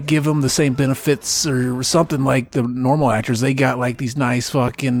didn't like give them the same benefits or something like the normal actors. They got like these nice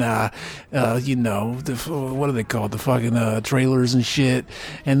fucking, what do they call it? The fucking trailers and shit.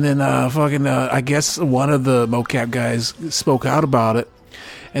 And then I guess one of the mocap guys spoke out about it.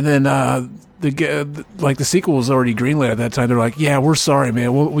 And then the sequel was already greenlit at that time. They're like, yeah, we're sorry,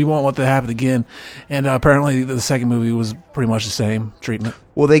 man. We won't let that happen again. And apparently the second movie was pretty much the same treatment.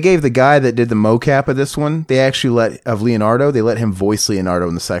 Well, they gave the guy that did the mocap of this one, they let him voice Leonardo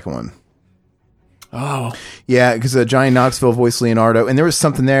in the second one. Oh. Yeah, because Johnny Knoxville voiced Leonardo, and there was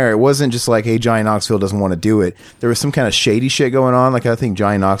something there. It wasn't just like, hey, Johnny Knoxville doesn't want to do it. There was some kind of shady shit going on. Like, I think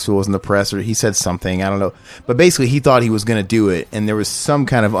Johnny Knoxville was in the press, or he said something. I don't know. But basically, he thought he was going to do it, and there was some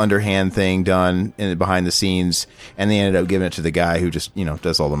kind of underhand thing done behind the scenes, and they ended up giving it to the guy who just,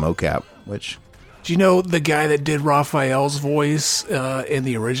 does all the mocap, which... Do you know the guy that did Raphael's voice in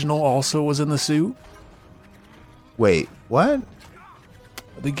the original also was in the suit? Wait, what?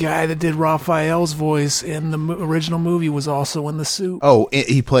 The guy that did Raphael's voice in the original movie was also in the suit. Oh,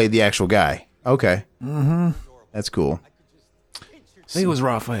 he played the actual guy. Okay. Mm-hmm. That's cool. I think it was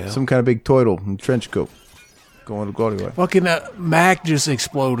Raphael. Some kind of big turtle in trench coat. Going to go anyway. Fucking Mac just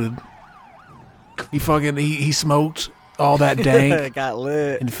exploded. He smoked all that dank. Got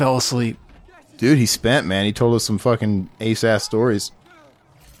lit. And fell asleep. Dude, he's spent, man. He told us some fucking ace-ass stories.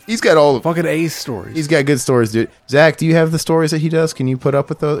 He's got all the... Fucking ace stories. He's got good stories, dude. Zach, do you have the stories that he does? Can you put up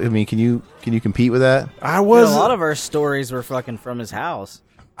with those? I mean, can you compete with that? A lot of our stories were fucking from his house.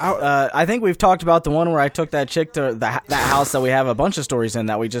 I think we've talked about the one where I took that chick to that house that we have a bunch of stories in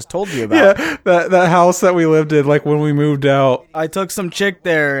that we just told you about. Yeah, that house that we lived in, like when we moved out. I took some chick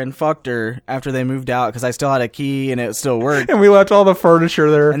there and fucked her after they moved out because I still had a key and it still worked. And we left all the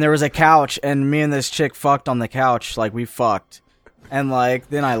furniture there. And there was a couch, and me and this chick fucked on the couch. Like, we fucked. And, like,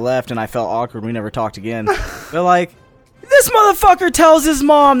 then I left and I felt awkward. We never talked again. But, like... This motherfucker tells his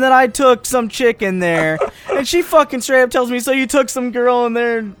mom that I took some chick in there, and she fucking straight up tells me, so you took some girl in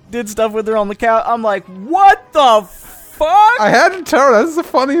there and did stuff with her on the couch. I'm like, what the fuck? I had to tell her, that's the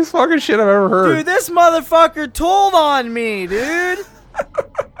funniest fucking shit I've ever heard. Dude, this motherfucker told on me, dude.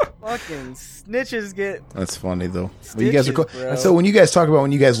 Fucking snitches get... That's funny, though. Stitches, Well, you guys are cool. bro. So when you guys talk about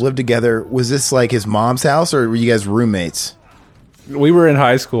when you guys lived together, was this like his mom's house, or were you guys roommates? We were in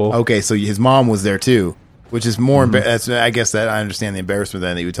high school. Okay, so his mom was there, too. Which is more, I guess that I understand the embarrassment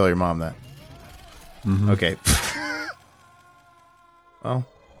then that you would tell your mom that. Mm-hmm. Okay. Well,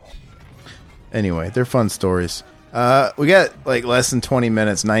 anyway, they're fun stories. We got like less than 20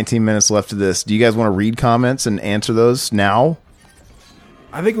 minutes, 19 minutes left of this. Do you guys want to read comments and answer those now?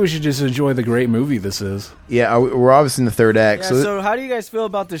 I think we should just enjoy the great movie this is. Yeah, we're obviously in the third act. Yeah, so how do you guys feel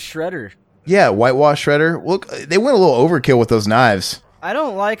about the shredder? Yeah, whitewash shredder. Look, they went a little overkill with those knives. I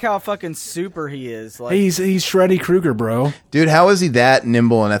don't like how fucking super he is. Like, He's Freddy Krueger, bro. Dude, how is he that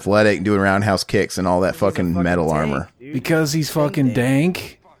nimble and athletic doing roundhouse kicks and all that fucking metal tank, armor? dude. Because he's fucking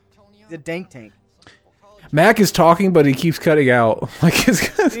dank. He's a dank tank. Mac is talking, but he keeps cutting out. Like,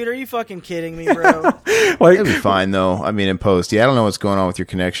 Dude, are you fucking kidding me, bro? like It'll be fine though. I mean, in post, yeah, I don't know what's going on with your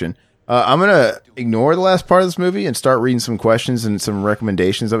connection. I'm gonna ignore the last part of this movie and start reading some questions and some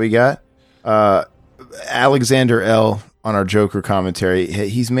recommendations that we got. Alexander L on our Joker commentary,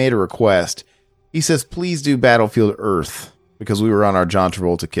 he's made a request. He says, "Please do Battlefield Earth," because we were on our John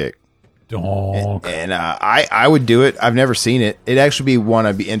Travolta kick. Donk. And I would do it. I've never seen it. It'd actually be one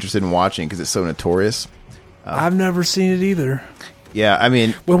I'd be interested in watching because it's so notorious. I've never seen it either. Yeah, I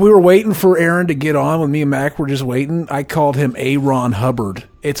mean, When we were waiting for Aaron to get on, when me and Mac were just waiting, I called him A. Ron Hubbard.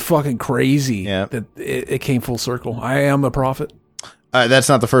 It's fucking crazy Yeah. that it came full circle. I am a prophet. that's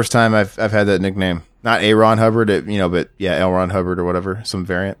not the first time I've had that nickname. Not A. Ron Hubbard, but yeah, L. Ron Hubbard or whatever, some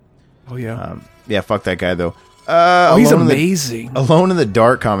variant. Oh, yeah. Yeah, fuck that guy though. He's Alone in the- amazing. Alone in the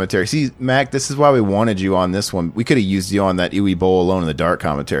Dark commentary. See, Mac, this is why we wanted you on this one. We could have used you on that Uwe Boll Alone in the Dark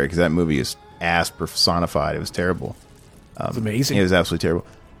commentary because that movie is ass personified. It was terrible. It's amazing. It was absolutely terrible.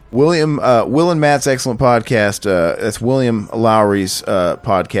 Will and Matt's excellent podcast. That's William Lowry's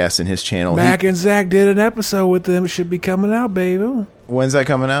podcast in his channel. Mac and Zach did an episode with them. It should be coming out, baby. When's that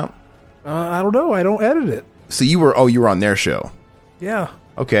coming out? I don't know. I don't edit it. So you were on their show. Yeah.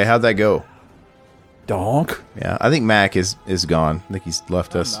 Okay, how'd that go? Donk. Yeah, I think Mac is gone. I think he's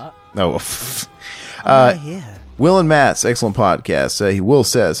left us. not. No. Yeah. Will and Matt's excellent podcast. Will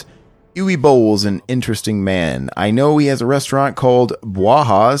says, Uwe Boll's an interesting man. I know he has a restaurant called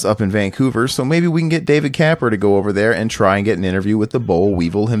Boaha's up in Vancouver, so maybe we can get David Capper to go over there and try and get an interview with the Boll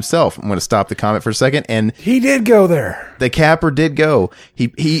Weevil himself. I'm going to stop the comment for a second. And He did go there. the Capper did go. He,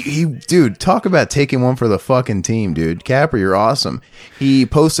 dude, talk about taking one for the fucking team, dude. Capper, you're awesome. He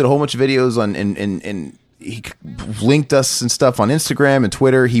posted a whole bunch of videos on, and he linked us and stuff on Instagram and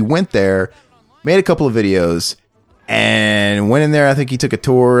Twitter. He went there, made a couple of videos, and went in there. I think he took a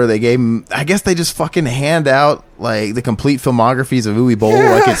tour. They gave him, I guess they just fucking hand out like the complete filmographies of Uwe Boll,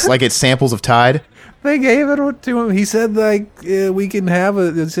 like it's samples of Tide. they gave it to him. He said like we can have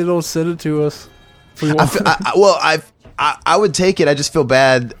it. He said he'll send it to us. If we want. I would take it. I just feel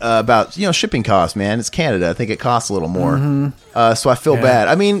bad about shipping costs, man. It's Canada. I think it costs a little more. So I feel bad.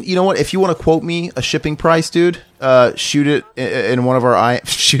 I mean, you know what? If you want to quote me a shipping price, dude, shoot it in one of our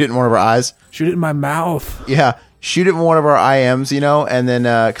shoot it in one of our eyes. Shoot it in my mouth. Yeah, shoot it in one of our IMs, and then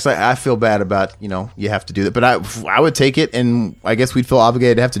because I feel bad about you have to do that, but I would take it, and I guess we'd feel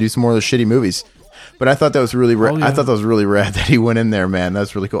obligated to have to do some more of those shitty movies. But I thought that was really yeah. I thought that was really rad that he went in there, man.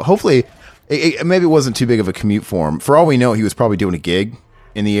 That's really cool. Hopefully. Maybe it wasn't too big of a commute for him. For all we know, he was probably doing a gig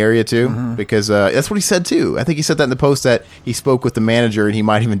in the area too, because that's what he said too. I think he said that in the post that he spoke with the manager and he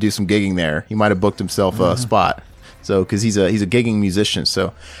might even do some gigging there. He might have booked himself a spot. So because he's a gigging musician,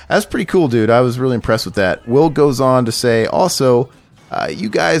 so that's pretty cool, dude. I was really impressed with that. Will goes on to say also, you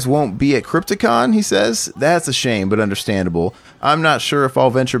guys won't be at Crypticon. He says that's a shame, but understandable. I'm not sure if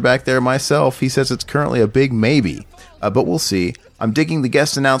I'll venture back there myself. He says it's currently a big maybe, but we'll see. I'm digging the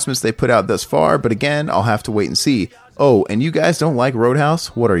guest announcements they put out thus far, but again, I'll have to wait and see. Oh, and you guys don't like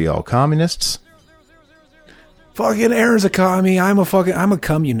Roadhouse? What are y'all, communists? Fucking Aaron's a commie. I'm a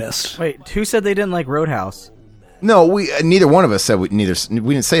communist. Wait, who said they didn't like Roadhouse? No, neither one of us said we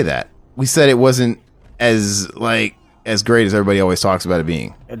didn't say that. We said it wasn't as great as everybody always talks about it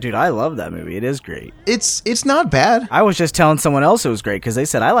being. Dude, I love that movie. It is great. It's not bad. I was just telling someone else it was great because they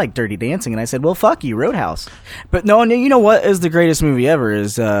said I like Dirty Dancing, and I said, well, fuck you, Roadhouse. But no, you know what is the greatest movie ever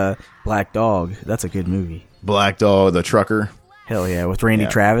is Black Dog. That's a good movie. Black Dog, the trucker. Hell yeah, with Randy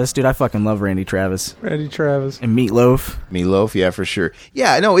Travis. Dude, I fucking love Randy Travis. Randy Travis. And Meatloaf. Meatloaf, yeah, for sure.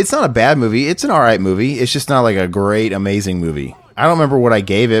 Yeah, no, it's not a bad movie. It's an alright movie. It's just not like a great, amazing movie. I don't remember what I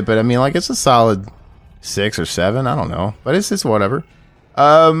gave it, but I mean, like, it's a solid 6 or 7. I don't know, but it's whatever.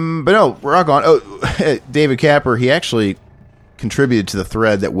 But no, rock on. Oh, David Capper, he actually contributed to the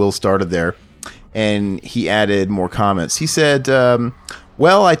thread that Will started there, and he added more comments. He said,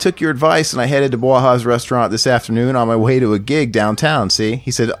 well, I took your advice and I headed to Boaha's restaurant this afternoon on my way to a gig downtown, see?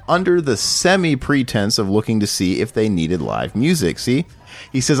 He said, under the semi-pretense of looking to see if they needed live music, see?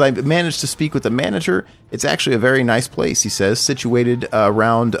 He says, I managed to speak with the manager. It's actually a very nice place, he says, situated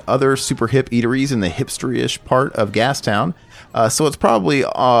around other super hip eateries in the hipster-ish part of Gastown. So it's probably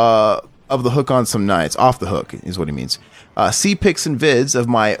of the hook on some nights. Off the hook is what he means. See pics and vids of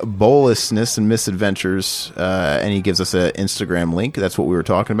my bowlessness and misadventures. And he gives us an Instagram link. That's what we were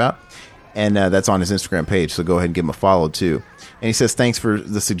talking about. And that's on his Instagram page. So go ahead and give him a follow, too. And he says, thanks for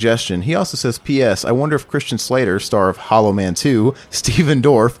the suggestion. He also says, P.S. I wonder if Christian Slater, star of Hollow Man 2, Stephen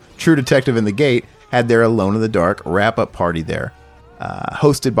Dorff, True Detective in the Gate, had their Alone in the Dark wrap-up party there.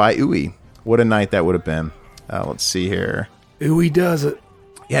 Hosted by Uwe. What a night that would have been. Let's see here. Ooh, he does it.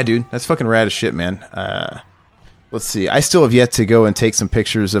 Yeah, dude, that's fucking rad as shit, man. Let's see. I still have yet to go and take some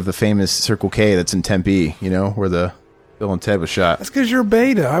pictures of the famous Circle K that's in Tempe, where the Bill and Ted was shot. That's because you're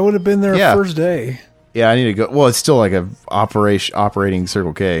beta. I would have been there first day. Yeah, I need to go. Well, it's still like a operating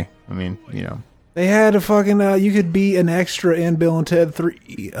Circle K. I mean, They had a fucking, you could be an extra in Bill and Ted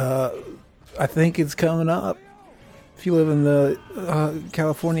 3. I think it's coming up if you live in the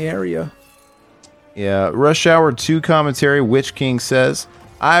California area. Yeah, Rush Hour 2 commentary, Witch King says,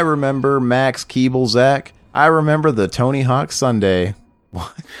 I remember Max Keeble, Zach. I remember the Tony Hawk Sunday.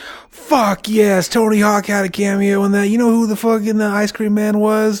 What? Fuck yes, Tony Hawk had a cameo in that. You know who the fucking Ice Cream Man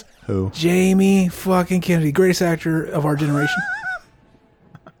was? Who? Jamie fucking Kennedy, greatest actor of our generation.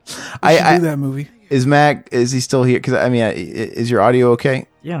 I do that movie. Is he still here? Because is your audio okay?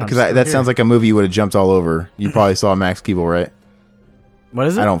 Yeah, because that sounds like a movie you would have jumped all over. You probably saw Max Keeble, right? What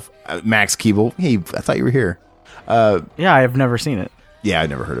is it? Max Keeble. Hey, I thought you were here. Yeah, I've never seen it. Yeah, I'd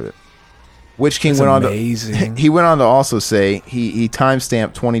never heard of it. Witch King amazing. He went on to also say he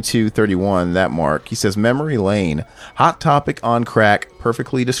timestamped 22:31 that mark. He says Memory Lane, hot topic on crack,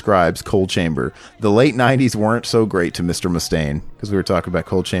 perfectly describes Cold Chamber. The late 90s weren't so great to Mr. Mustaine, because we were talking about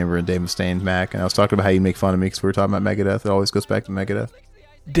Cold Chamber and Dave Mustaine, Mac, and I was talking about how you make fun of me because we were talking about Megadeth. It always goes back to Megadeth.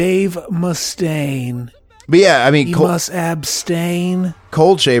 Dave Mustaine. But yeah, I mean, you must abstain.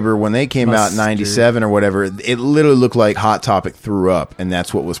 Cold Chamber, when they came out in 97 or whatever, it literally looked like Hot Topic threw up, and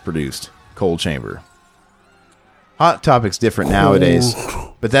that's what was produced. Cold Chamber. Hot Topic's different nowadays,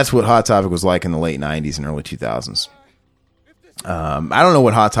 but that's what Hot Topic was like in the late 90s and early 2000s. I don't know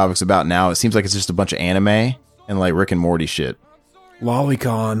what Hot Topic's about now. It seems like it's just a bunch of anime and like Rick and Morty shit.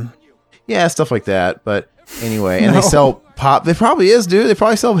 Lolicon. Yeah, stuff like that. But anyway, and they sell pop. They probably is, dude. They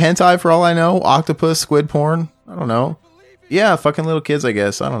probably sell hentai for all I know. Octopus, squid porn. I don't know. Yeah, fucking little kids, I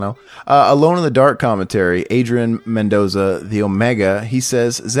guess. I don't know. Alone in the Dark commentary, Adrian Mendoza, the Omega, he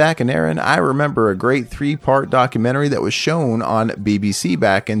says, Zach and Aaron, I remember a great 3-part documentary that was shown on BBC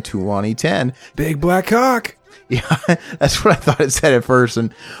back in 2010. Big Black Cock. Yeah, that's what I thought it said at first.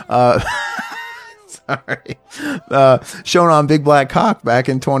 And sorry. Shown on Big Black Cock back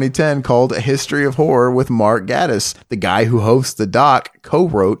in 2010 called A History of Horror with Mark Gatiss. The guy who hosts the doc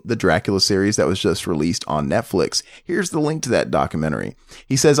co-wrote the Dracula series that was just released on Netflix. Here's the link to that documentary.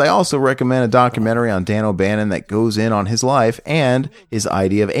 He says, I also recommend a documentary on Dan O'Bannon that goes in on his life and his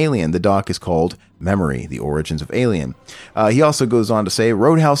idea of Alien. The doc is called Memory, The Origins of Alien. He also goes on to say,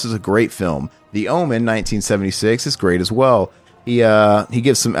 Roadhouse is a great film. The Omen, 1976, is great as well. He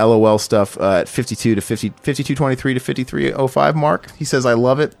gives some LOL stuff at 52:23 to 53:05 mark. He says, I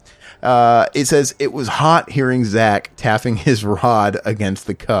love it. It says, it was hot hearing Zach tapping his rod against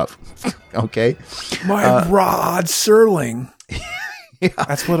the cup. Okay. My rod Serling. Yeah.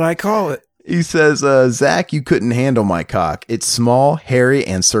 That's what I call it. He says, Zach, you couldn't handle my cock. It's small, hairy,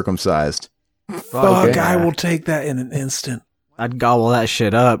 and circumcised. Fuck, okay. I will take that in an instant. I'd gobble that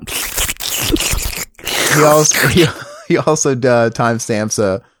shit up. He also timestamps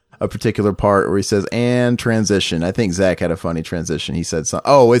a particular part where he says, and transition. I think Zach had a funny transition. He said something.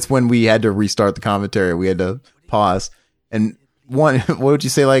 Oh, it's when we had to restart the commentary. We had to pause. And what would you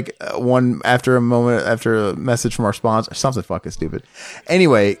say? Like one after a message from our sponsor, something fucking stupid.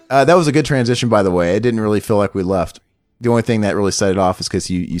 Anyway, that was a good transition, by the way. It didn't really feel like we left. The only thing that really set it off is because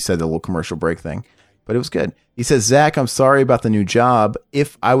you said the little commercial break thing. But it was good. He says, Zach, I'm sorry about the new job.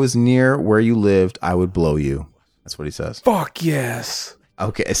 If I was near where you lived, I would blow you. That's what he says. Fuck yes.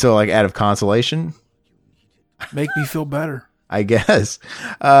 Okay, so like out of consolation? Make me feel better. I guess.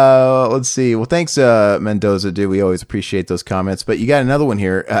 Let's see. Well, thanks, Mendoza, dude. We always appreciate those comments. But you got another one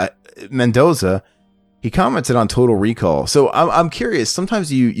here. Mendoza, he commented on Total Recall. So I'm curious.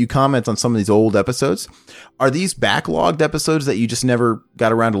 Sometimes you comment on some of these old episodes. Are these backlogged episodes that you just never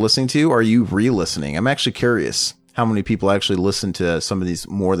got around to listening to? Or are you re-listening? I'm actually curious how many people actually listen to some of these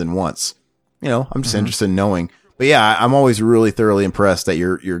more than once. I'm just interested in knowing. But yeah, I'm always really thoroughly impressed that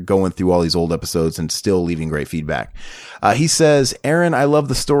you're going through all these old episodes and still leaving great feedback. He says, Aaron, I love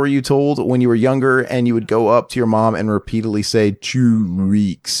the story you told when you were younger and you would go up to your mom and repeatedly say 2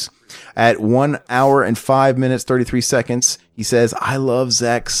 weeks. At 1 hour and 5 minutes, 33 seconds, he says, I love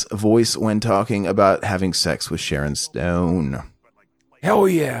Zach's voice when talking about having sex with Sharon Stone. Hell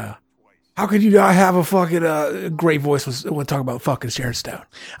yeah. How could you not have a fucking great voice when talking about fucking Sharon Stone?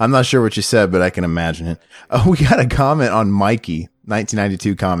 I'm not sure what you said, but I can imagine it. We got a comment on Mikey,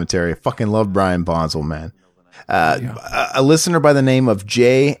 1992 commentary. I fucking love Brian Bonsall, man. A listener by the name of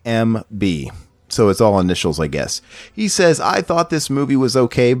JMB. So it's all initials, I guess. He says, I thought this movie was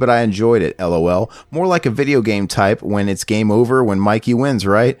okay, but I enjoyed it, LOL. More like a video game type when it's game over when Mikey wins,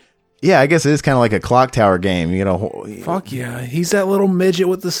 right? Yeah, I guess it is kind of like a clock tower game. You know, Fuck yeah. He's that little midget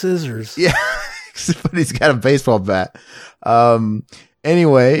with the scissors. yeah, but he's got a baseball bat.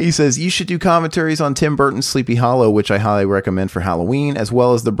 Anyway, he says, you should do commentaries on Tim Burton's Sleepy Hollow, which I highly recommend for Halloween, as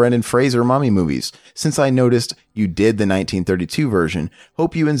well as the Brendan Fraser Mummy movies, since I noticed you did the 1932 version.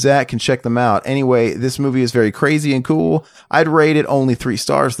 Hope you and Zach can check them out. Anyway, this movie is very crazy and cool. I'd rate it only 3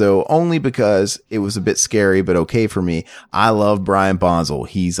 stars, though, only because it was a bit scary, but okay for me. I love Brian Bonzel.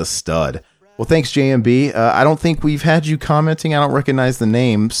 He's a stud. Well, thanks, JMB. I don't think we've had you commenting. I don't recognize the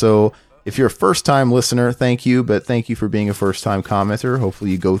name, so... If you're a first-time listener, thank you, but thank you for being a first-time commenter. Hopefully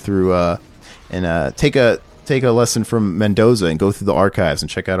you go through and take a lesson from Mendoza and go through the archives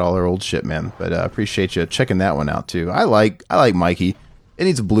and check out all our old shit, man. But appreciate you checking that one out, too. I like Mikey. It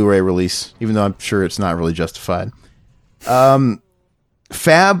needs a Blu-ray release, even though I'm sure it's not really justified.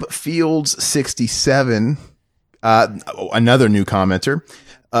 Fab Fields 67, another new commenter,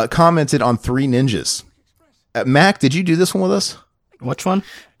 commented on 3 Ninjas. Mac, did you do this one with us? Which one?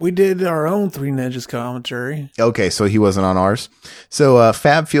 We did our own 3 Ninjas commentary. Okay, so he wasn't on ours. So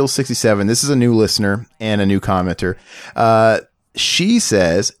FabFeels67, this is a new listener and a new commenter. She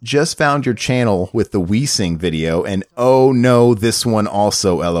says, just found your channel with the We Sing video, and oh no, this one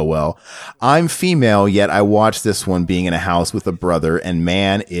also, LOL. I'm female, yet I watched this one being in a house with a brother, and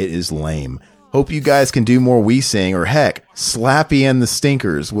man, it is lame. Hope you guys can do more We Sing, or heck, Slappy and the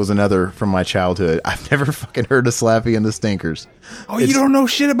Stinkers was another from my childhood. I've never fucking heard of Slappy and the Stinkers. Oh, you don't know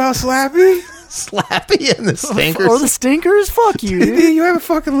shit about Slappy? Slappy and the Stinkers? Or the Stinkers? Fuck you, dude. You haven't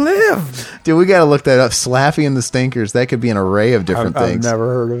fucking lived. Dude, we gotta look that up. Slappy and the Stinkers. That could be an array of different things. I've never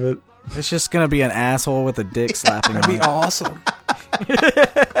heard of it. It's just gonna be an asshole with a dick slapping That'd him. be awesome.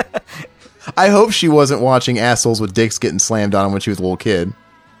 I hope she wasn't watching assholes with dicks getting slammed on them when she was a little kid.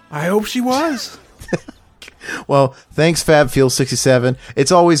 I hope she was. Well, thanks, FabFeel67.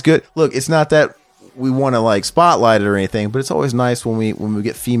 It's always good. Look, it's not that we want to like spotlight it or anything, but it's always nice when we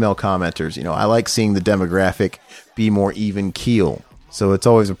get female commenters. You know, I like seeing the demographic be more even keel. So it's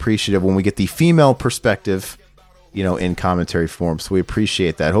always appreciative when we get the female perspective, you know, in commentary form. So we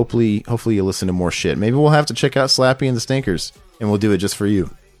appreciate that. Hopefully you listen to more shit. Maybe we'll have to check out Slappy and the Stinkers, and we'll do it just for you.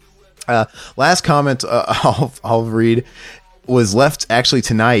 Last comment I'll read was left actually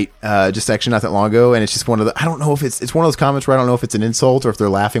tonight, just actually not that long ago, and it's just one of the, I don't know if it's one of those comments where I don't know if it's an insult or if they're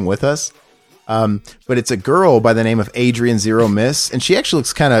laughing with us. But it's a girl by the name of Adrian Zero Miss, and she actually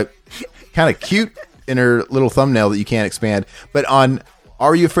looks kind of cute in her little thumbnail that you can't expand. But on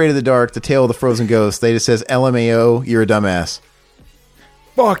Are You Afraid of the Dark, The Tale of the Frozen Ghost, they just says, LMAO, you're a dumbass.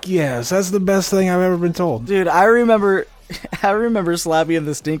 Fuck yes, that's the best thing I've ever been told. Dude, I remember Slappy and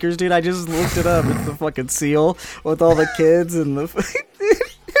the Stinkers, dude. I just looked it up. It's the fucking seal with all the kids and the...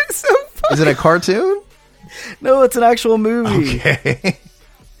 It's so funny. Is it a cartoon? No, it's an actual movie. Okay.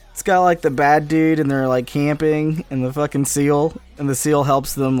 It's got like the bad dude and they're like camping and the fucking seal, and the seal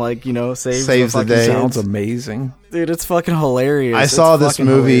helps them like, you know, saves the day. Sounds amazing. Dude, it's fucking hilarious. I saw this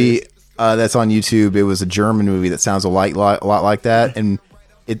movie that's on YouTube. It was a German movie that sounds a lot like that, and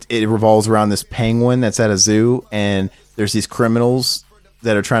it revolves around this penguin that's at a zoo, and there's these criminals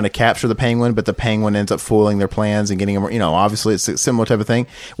that are trying to capture the penguin, but the penguin ends up foiling their plans and getting them, you know, obviously it's a similar type of thing.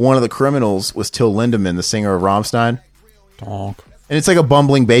 One of the criminals was Till Lindemann, the singer of Rammstein. Donk. And it's like a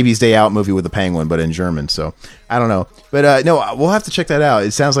bumbling Baby's Day Out movie with a penguin, but in German. So I don't know. But no, we'll have to check that out.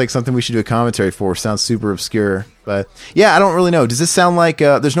 It sounds like something we should do a commentary for. Sounds super obscure. But yeah, I don't really know. Does this sound like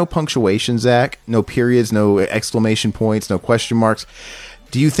there's no punctuation, Zach? No periods, no exclamation points, no question marks.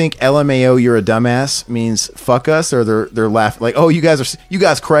 Do you think LMAO, you're a dumbass means fuck us, or they're laughing like, oh, you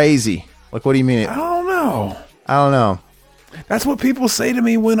guys crazy? Like, what do you mean? I don't know. I don't know. That's what people say to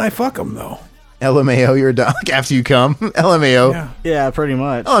me when I fuck them, though. LMAO, you're a dumb. Like after you come, LMAO. Yeah, pretty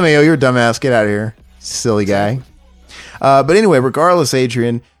much. LMAO, you're a dumbass. Get out of here, silly guy. But anyway, regardless,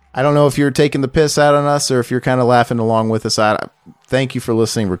 Adrian, I don't know if you're taking the piss out on us or if you're kind of laughing along with us. Thank you for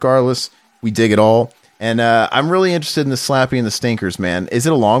listening. Regardless, we dig it all. And I'm really interested in the Slappy and the Stinkers, man. Is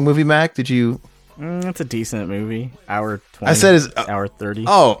it a long movie, Mac? Did you... It's a decent movie. Hour 20. I said it's... hour 30.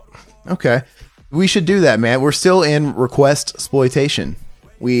 Oh, okay. We should do that, man. We're still in request exploitation.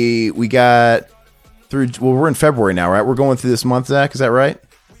 We got through... Well, we're in February now, right? We're going through this month, Zach. Is that right?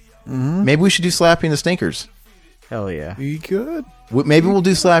 Mm-hmm. Maybe we should do Slappy and the Stinkers. Hell yeah. You could. Maybe we'll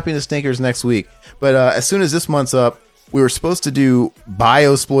do Slappy and the Stinkers next week. But as soon as this month's up, we were supposed to do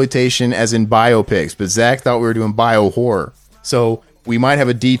bio-exploitation as in biopics, but Zach thought we were doing bio-horror. So we might have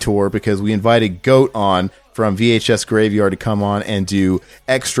a detour because we invited Goat on from VHS Graveyard to come on and do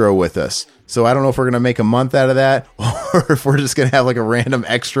Extra with us. So I don't know if we're going to make a month out of that or if we're just going to have like a random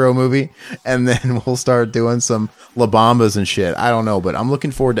Extra movie and then we'll start doing some La Bambas and shit. I don't know, but I'm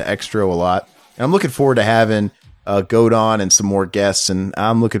looking forward to Extra a lot. And I'm looking forward to having Goat on and some more guests. And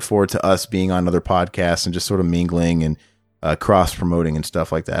I'm looking forward to us being on other podcasts and just sort of mingling and cross-promoting and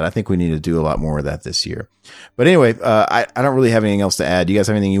stuff like that. I think we need to do a lot more of that this year. But anyway, I don't really have anything else to add. Do you guys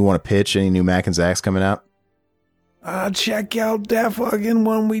have anything you want to pitch? Any new Mac and Zach's coming out? Check out that fucking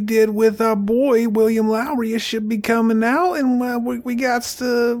one we did with our boy William Lowry. It should be coming out, and I'm gonna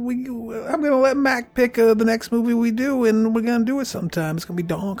let Mac pick the next movie we do, and we're gonna do it sometime. It's gonna be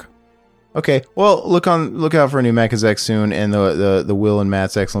donk. Okay, well, look out for a new Mac and Zach soon, and the Will and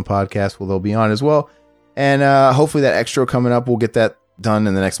Matt's Excellent Podcast. They'll be on as well, and hopefully that Extra coming up, we'll get that done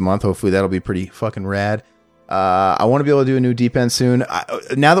in the next month. Hopefully that'll be pretty fucking rad. I want to be able to do a new Deep End soon.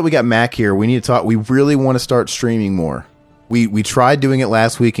 Now that we got Mac here, we need to talk. We really want to start streaming more. We tried doing it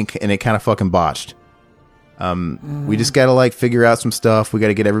last week and it kind of fucking botched. We just got to like figure out some stuff. We got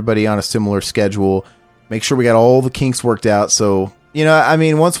to get everybody on a similar schedule. Make sure we got all the kinks worked out. So, you know, I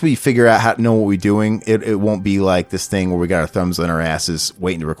mean, once we figure out how to know what we're doing, it won't be like this thing where we got our thumbs on our asses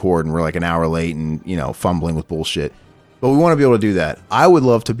waiting to record and we're like an hour late and, you know, fumbling with bullshit. But we want to be able to do that. I would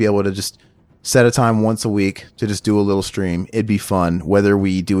love to be able to just set a time once a week to just do a little stream. It'd be fun, whether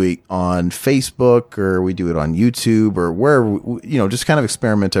we do it on Facebook or we do it on YouTube or wherever, you know, just kind of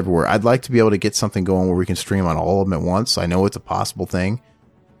experiment everywhere. I'd like to be able to get something going where we can stream on all of them at once. I know it's a possible thing.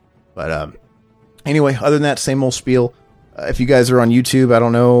 But anyway, other than that, same old spiel. If you guys are on YouTube, I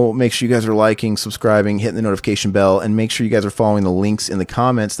don't know, make sure you guys are liking, subscribing, hitting the notification bell, and make sure you guys are following the links in the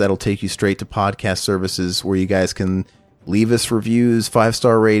comments. That'll take you straight to podcast services where you guys can leave us reviews,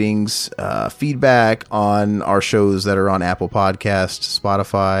 5-star ratings, feedback on our shows that are on Apple Podcasts,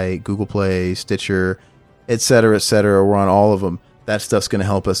 Spotify, Google Play, Stitcher, etc., etc. We're on all of them. That stuff's going to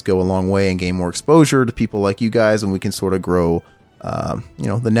help us go a long way and gain more exposure to people like you guys, and we can sort of grow,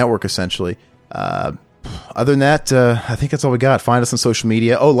 the network essentially. Other than that, I think that's all we got. Find us on social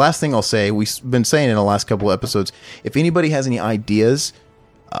media. Oh, last thing I'll say, we've been saying in the last couple of episodes, if anybody has any ideas,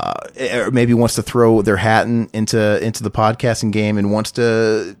 or maybe wants to throw their hat into the podcasting game and wants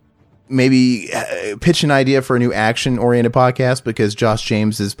to maybe pitch an idea for a new action-oriented podcast because Josh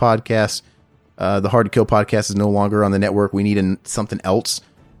James's podcast, the Hard to Kill podcast, is no longer on the network. We need something else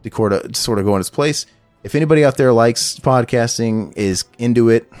to sort of go in its place. If anybody out there likes podcasting, is into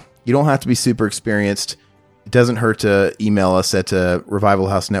it, you don't have to be super experienced. It doesn't hurt to email us at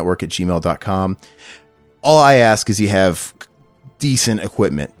revivalhousenetwork@gmail.com. All I ask is you have decent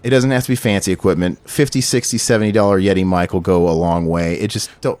equipment. It doesn't have to be fancy equipment. $50, $60, $70 Yeti mic will go a long way. It just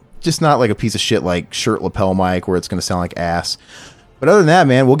not like a piece of shit like shirt lapel mic where it's going to sound like ass. But other than that,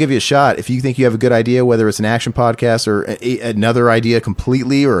 man, we'll give you a shot. If you think you have a good idea, whether it's an action podcast or another idea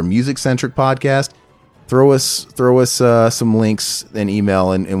completely or a music-centric podcast, throw us some links and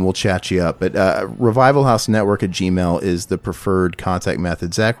email and we'll chat you up. But revivalhousenetwork@gmail is the preferred contact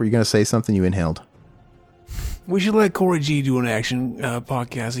method. Zach, were you going to say something? You inhaled. We should let Corey G do an action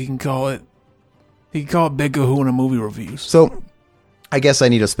podcast. He can call it Big Kahuna Movie Reviews. So, I guess I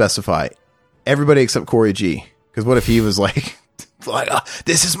need to specify everybody except Corey G. Because what if he was like,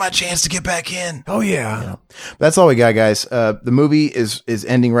 this is my chance to get back in? Oh yeah. You know? That's all we got, guys. The movie is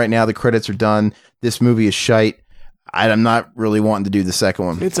ending right now. The credits are done. This movie is shite. I'm not really wanting to do the second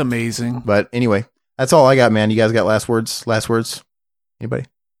one. It's amazing. But anyway, that's all I got, man. You guys got last words? Anybody?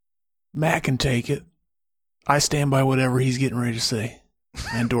 Matt can take it. I stand by whatever he's getting ready to say.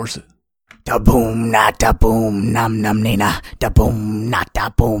 I endorse it. Da boom, not da boom, nam nam nina. Da boom, not da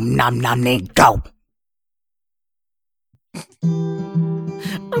boom, nam nam ni. Go.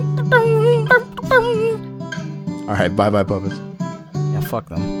 All right, bye puppets. Yeah, fuck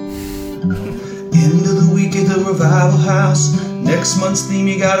them. End of the week at the Revival House. Next month's theme,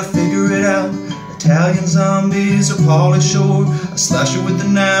 you gotta figure it out. Italian zombies or Pauly Shore, a slasher with a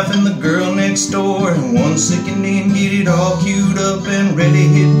knife and the girl next door, and one second in, get it all queued up and ready,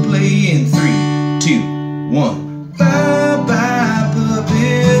 hit play in 3, 2, 1. Bye bye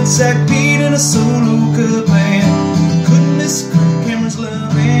puppets, Zach Pete and a solo cut band. Couldn't miss Cameron's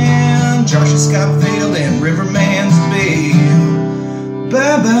loving, Josh and Scott failed and Riverman's bail.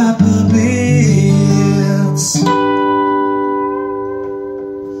 Bye bye puppets.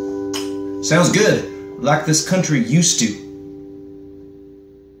 Sounds good, like this country used to.